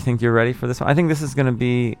 You think you're ready for this one? I think this is going to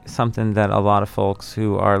be something that a lot of folks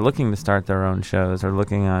who are looking to start their own shows or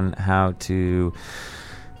looking on how to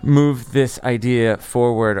move this idea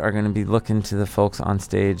forward are going to be looking to the folks on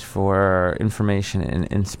stage for information and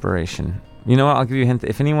inspiration. You know what? I'll give you a hint.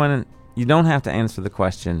 If anyone, you don't have to answer the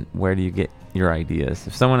question, where do you get your ideas?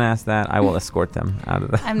 If someone asks that, I will escort them out of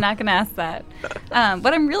that. I'm not going to ask that.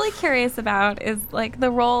 What I'm really curious about is like the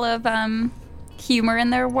role of humor in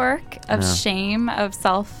their work, of shame, of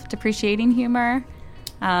self-depreciating humor,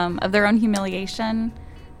 of their own humiliation.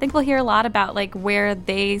 I think we'll hear a lot about like where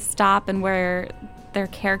they stop and where their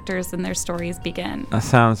characters and their stories begin. That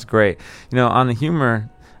sounds great. You know, on the humor,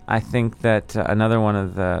 I think that another one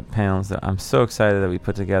of the panels that I'm so excited that we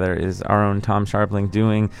put together is our own Tom Scharpling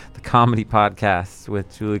doing the comedy podcasts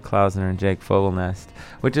with Julie Klausner and Jake Fogelnest,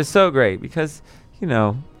 which is so great because, you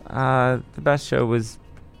know, the best show was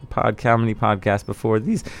comedy podcast before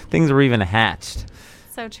these things were even hatched.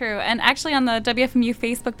 So true. And actually on the WFMU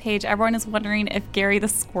Facebook page, everyone is wondering if Gary the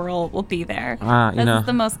Squirrel will be there. That's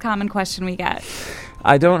the most common question we get.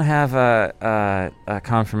 I don't have a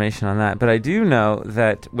confirmation on that, but I do know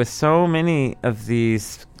that with so many of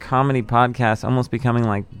these comedy podcasts almost becoming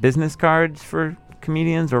like business cards for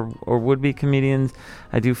comedians or would-be comedians,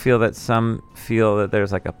 I do feel that some feel that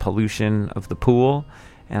there's like a pollution of the pool.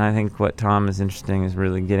 And I think what Tom is interesting is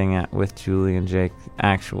really getting at with Julie and Jake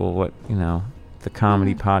what, you know, the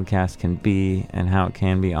comedy podcast can be and how it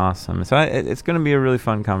can be awesome. So it's going to be a really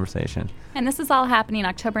fun conversation. And this is all happening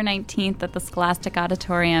October 19th at the Scholastic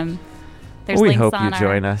Auditorium. There's we links hope on you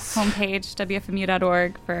join our us. homepage,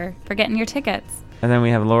 WFMU.org, for getting your tickets. And then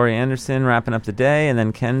we have Laurie Anderson wrapping up the day, and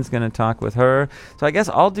then Ken's going to talk with her. So I guess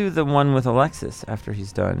I'll do the one with Alexis after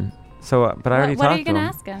he's done. So, but I already talked to him. What are you going to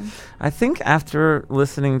ask him? I think after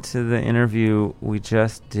listening to the interview we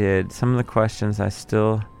just did, some of the questions I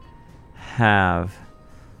still have,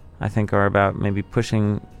 I think, are about maybe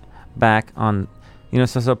pushing back on, you know,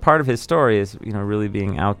 so part of his story is, you know, really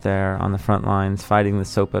being out there on the front lines, fighting the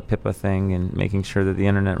SOPA PIPA thing and making sure that the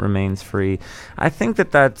internet remains free. I think that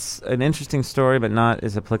that's an interesting story, but not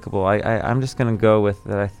as applicable. I'm just going to go with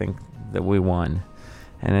that. I think that we won.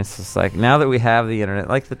 And it's just like, now that we have the internet,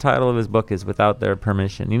 like the title of his book is Without Their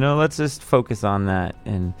Permission, you know, let's just focus on that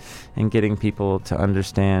and getting people to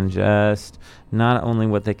understand just not only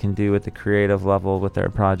what they can do at the creative level with their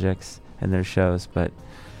projects and their shows, but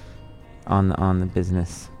on the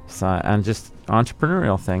business side and just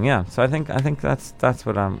entrepreneurial thing. Yeah. So I think that's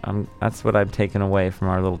what I'm taking away from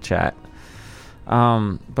our little chat.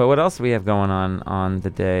 But what else do we have going on the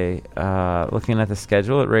day? Looking at the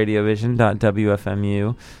schedule at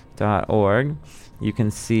radiovision.wfmu.org, you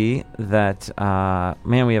can see that,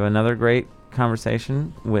 we have another great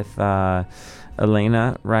conversation with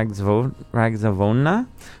Elena Ragzavona,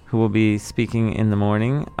 who will be speaking in the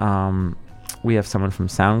morning. We have someone from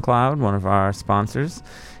SoundCloud, one of our sponsors,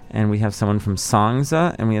 and we have someone from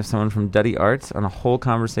Songza, and we have someone from Duddy Arts on a whole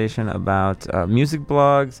conversation about music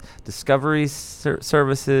blogs, discovery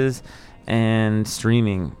services, and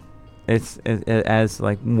streaming. It's as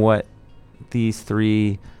like what these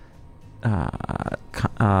three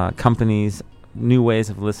companies' new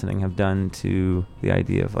ways of listening have done to the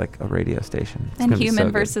idea of like a radio station. And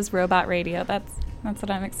human versus robot radio. That's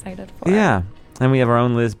what I'm excited for. Yeah, and we have our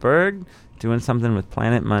own Liz Berg doing something with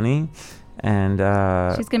Planet Money. And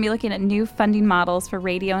she's going to be looking at new funding models for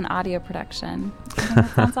radio and audio production. That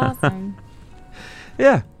sounds awesome.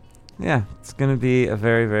 Yeah. It's going to be a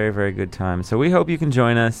very, very, very good time. So we hope you can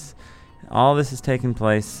join us. All this is taking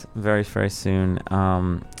place very, very soon.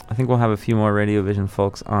 I think we'll have a few more Radio Vision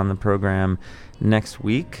folks on the program next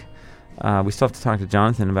week. We still have to talk to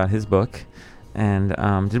Jonathan about his book. And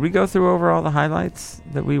did we go through over all the highlights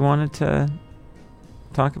that we wanted to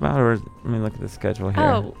talk about, or let me look at the schedule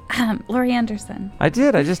here. Laurie Anderson. I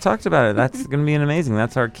did. I just talked about it. That's going to be amazing.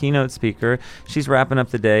 That's our keynote speaker. She's wrapping up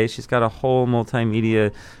the day. She's got a whole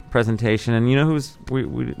multimedia presentation, and you know who's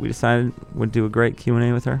we decided would do a great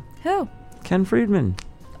Q&A with her? Who? Ken Friedman.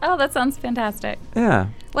 Oh, that sounds fantastic. Yeah.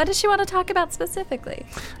 What does she want to talk about specifically?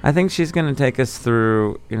 I think she's going to take us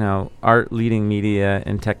through, you know, art leading media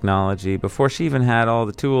and technology before she even had all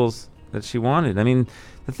the tools that she wanted. I mean,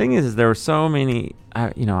 the thing is there were so many,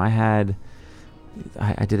 I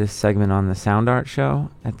did a segment on the Sound Art show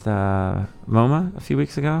at the MoMA a few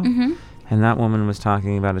weeks ago. Mm-hmm. And that woman was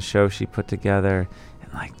talking about a show she put together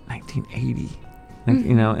in like 1980.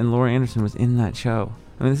 You know, and Laura Anderson was in that show.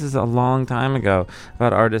 I mean, this is a long time ago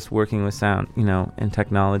about artists working with sound, you know, and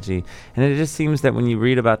technology. And it just seems that when you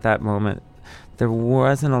read about that moment, there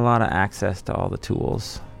wasn't a lot of access to all the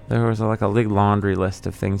tools. There was like a big laundry list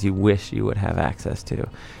of things you wish you would have access to.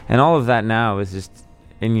 And all of that now is just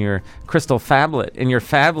in your crystal phablet, in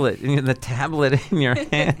the tablet in your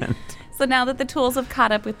hand. So now that the tools have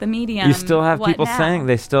caught up with the medium, you still have people now? saying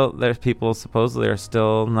there's people supposedly are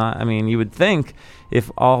still not. I mean, you would think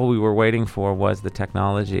if all we were waiting for was the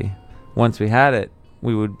technology, once we had it,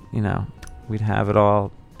 we would, you know, we'd have it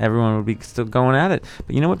all. Everyone would be still going at it.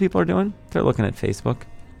 But you know what people are doing? They're looking at Facebook.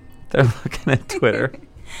 They're looking at Twitter.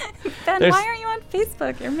 Ben, why are you on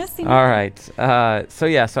Facebook? You're missing All right. So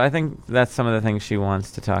I think that's some of the things she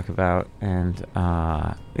wants to talk about. And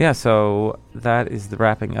so that is the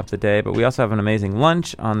wrapping up the day. But we also have an amazing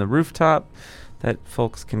lunch on the rooftop that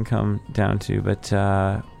folks can come down to. But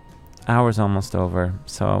hour's almost over,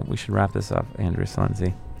 so we should wrap this up. Andrea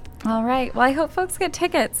Lindsay. All right. Well, I hope folks get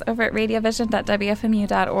tickets over at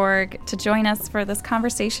radiovision.wfmu.org to join us for this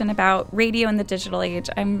conversation about radio in the digital age.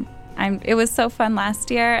 It was so fun last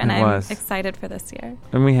year, and I'm excited for this year.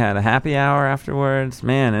 And we had a happy hour afterwards,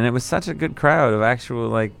 man, and it was such a good crowd of actual,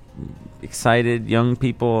 like, excited young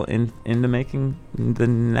people into making the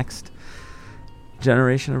next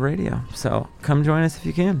generation of radio. So come join us if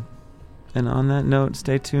you can. And on that note,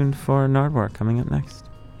 stay tuned for Nardwuar coming up next.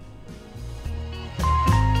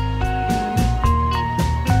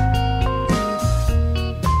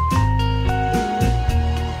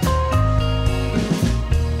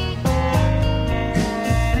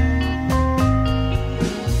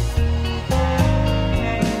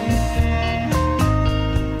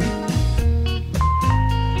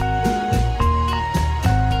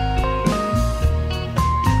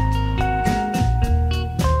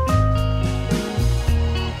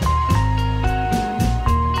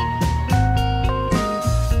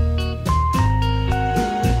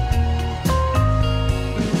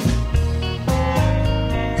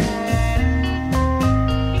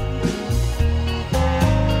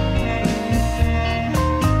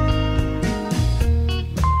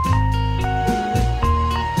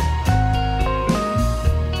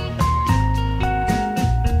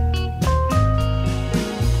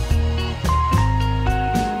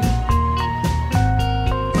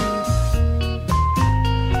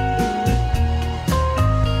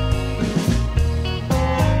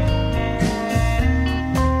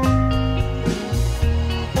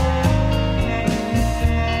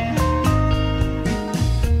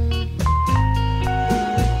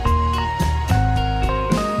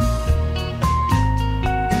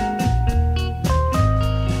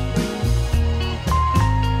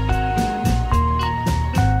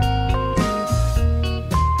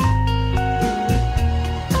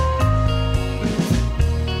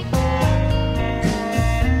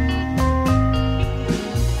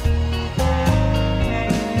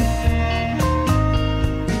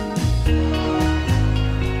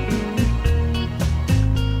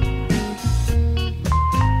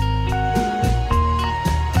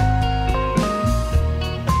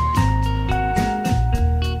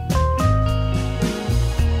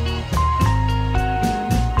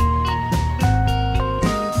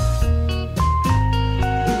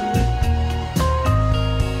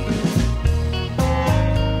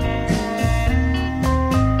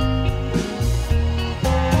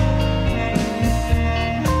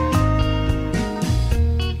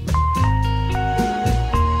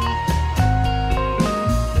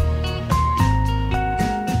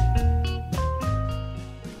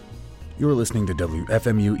 You are listening to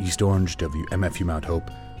WFMU East Orange, WMFU Mount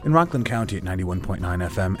Hope, in Rockland County at 91.9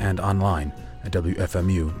 FM and online at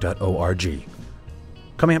WFMU.org.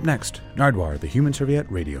 Coming up next, Nardwuar, the Human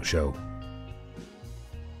Serviette Radio Show.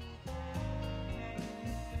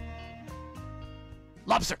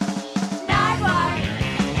 Lobster! Nardwuar!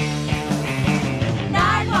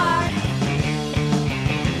 Nardwuar!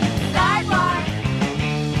 Nardwuar!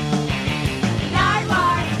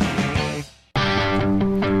 Nardwuar!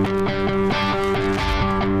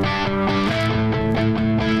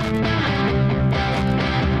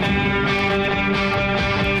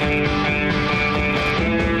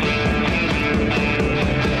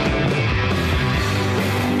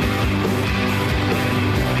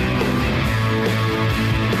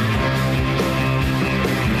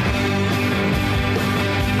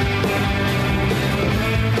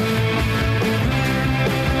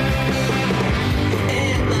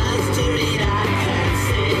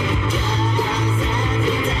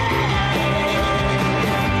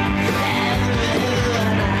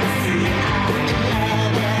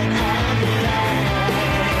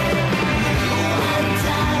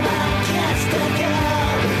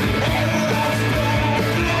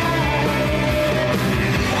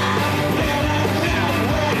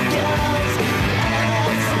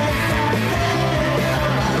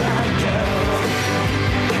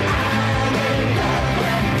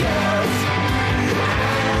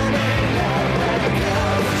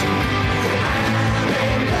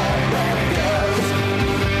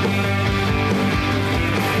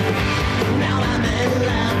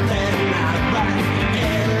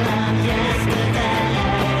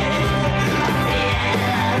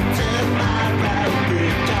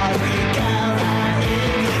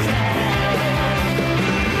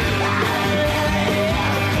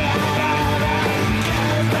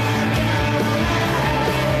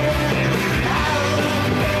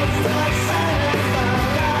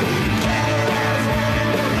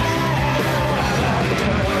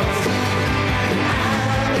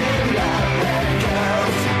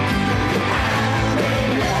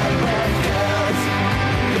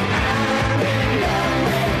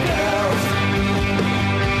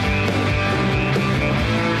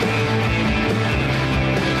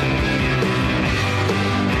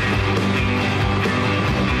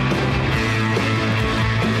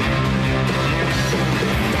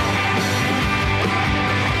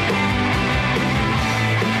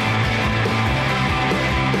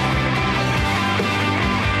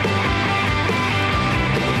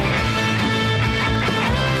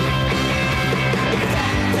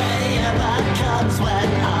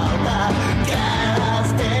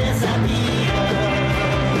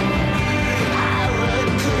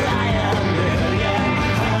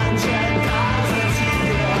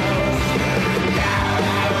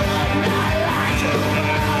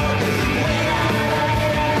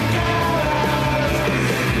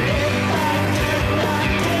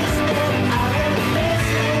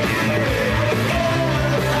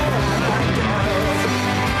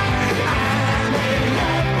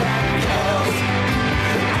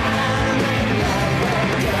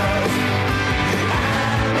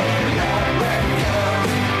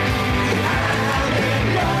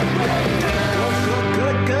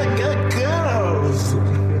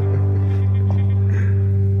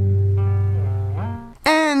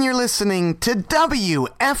 listening to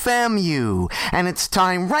WFMU, and it's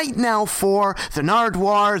time right now for the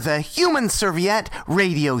Nardwuar, the Human Serviette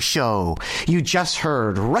radio show. You just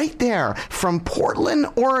heard right there from Portland,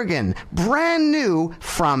 Oregon, brand new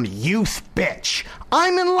from Youth Bitch.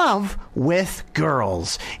 I'm in love with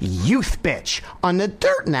girls. Youth Bitch on the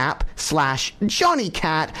Dirtnap/Johnny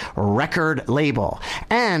Cat record label.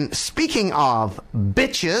 And speaking of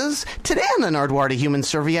bitches, today on the Nardwuar the Human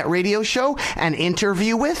Serviette radio show, an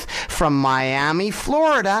interview with, from Miami,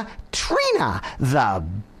 Florida, Trina, the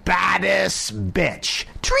baddest bitch.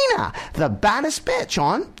 Trina, the baddest bitch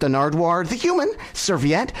on the Nardwuar the Human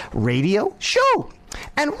Serviette radio show.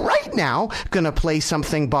 And right now, gonna play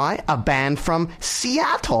something by a band from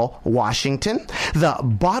Seattle, Washington, the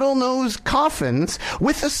Bottlenose Coffins,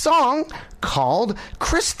 with a song called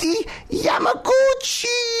Christy Yamaguchi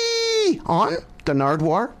on the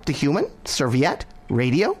Nardwuar the Human Serviette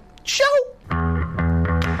radio show. Christy!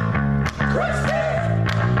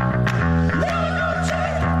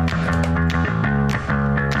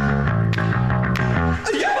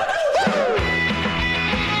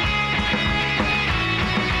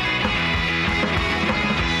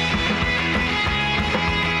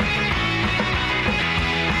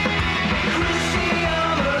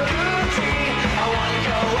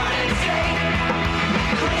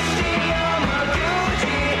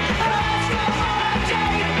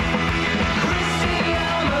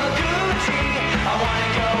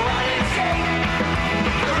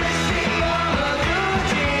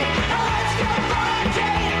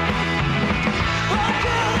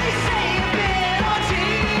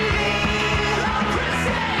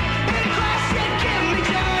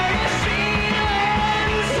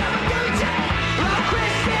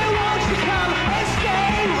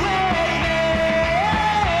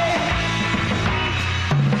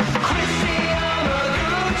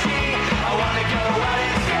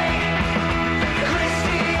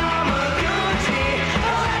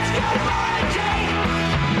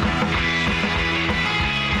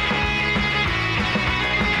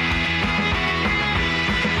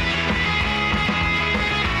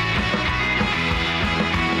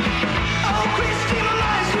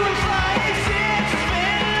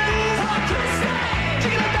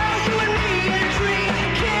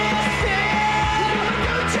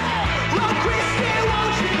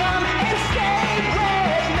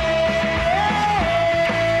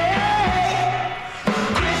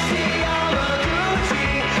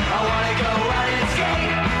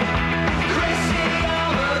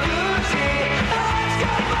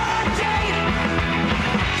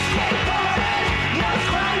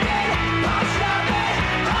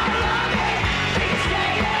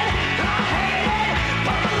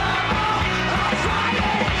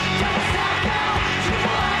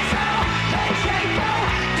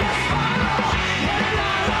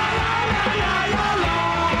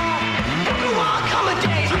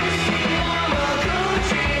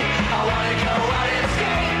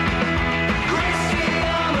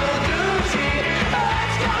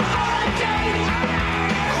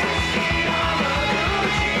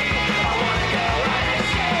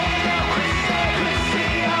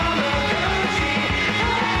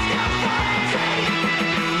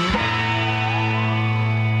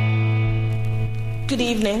 Good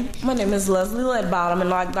evening. My name is Leslie Ledbottom,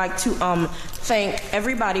 and I'd like to thank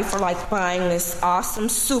everybody for buying this awesome,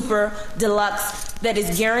 super deluxe that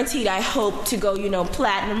is guaranteed, I hope, to go,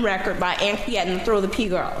 platinum record by Anquiet and Throw the P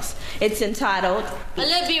Girls. It's entitled A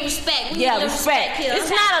Little Bit of Respect. Respect. It's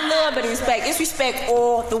not a little bit of respect. It's respect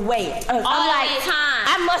all the way. All the time.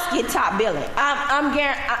 I must get top billing. I'm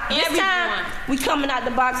guaranteed. This time we coming out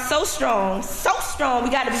the box so strong. We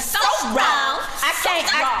got to be so raw.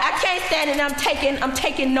 I can't stand it. I'm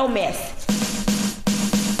taking no mess.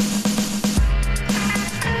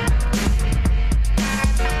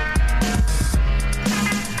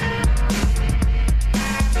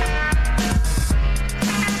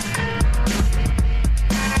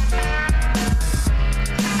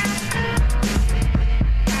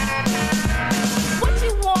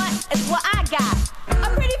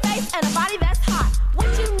 And a body that's hot. What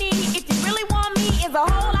you need, if you really want me, is a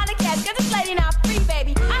whole lot of cash. Cause this lady not free,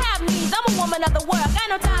 baby. I have needs, I'm a woman of the world. Got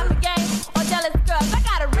no time for games or jealous girls. I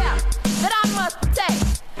got a rep that I must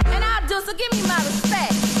protect. And I'll do, so give me my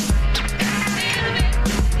respect.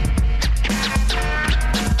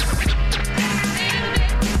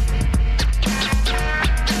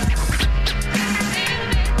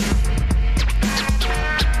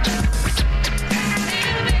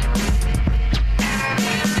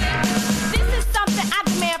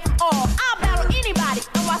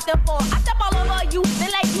 I step all over you,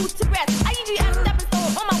 then lay you to rest. I usually am stepping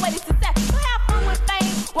stone on my way to success. So have fun with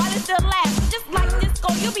fame while it's still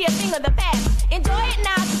thing of the past. Enjoy it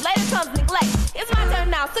now, 'cause later comes neglect. It's my turn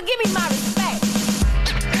now, so give me my